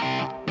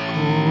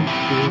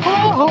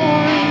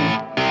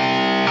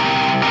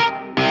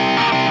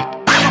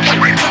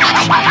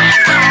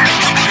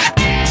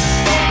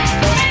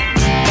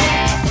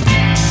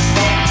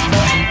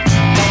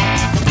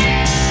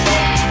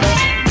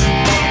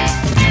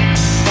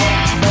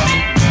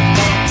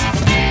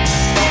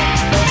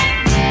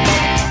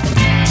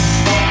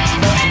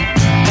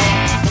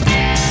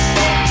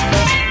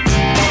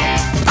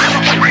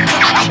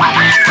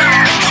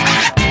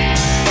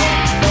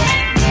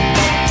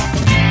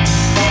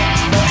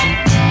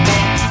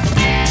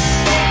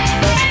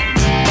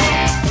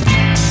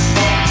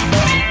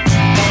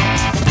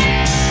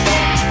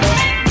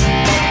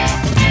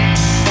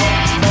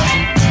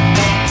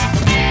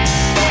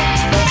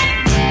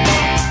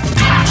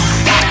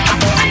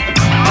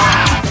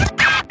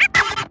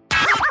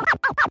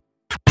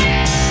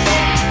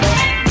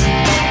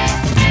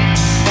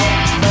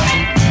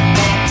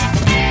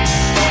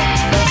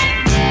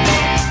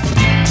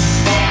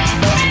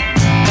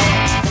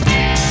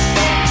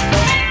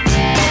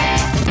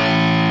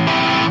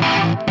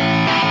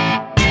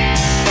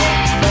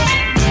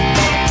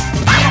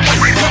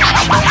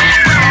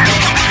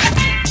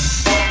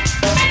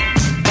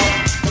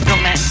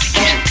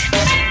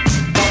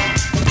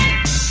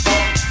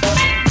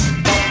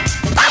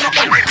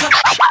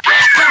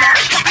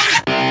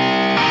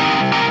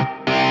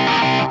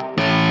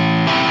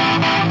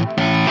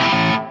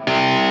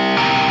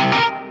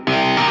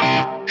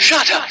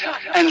 Shut up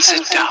and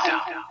sit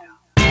down.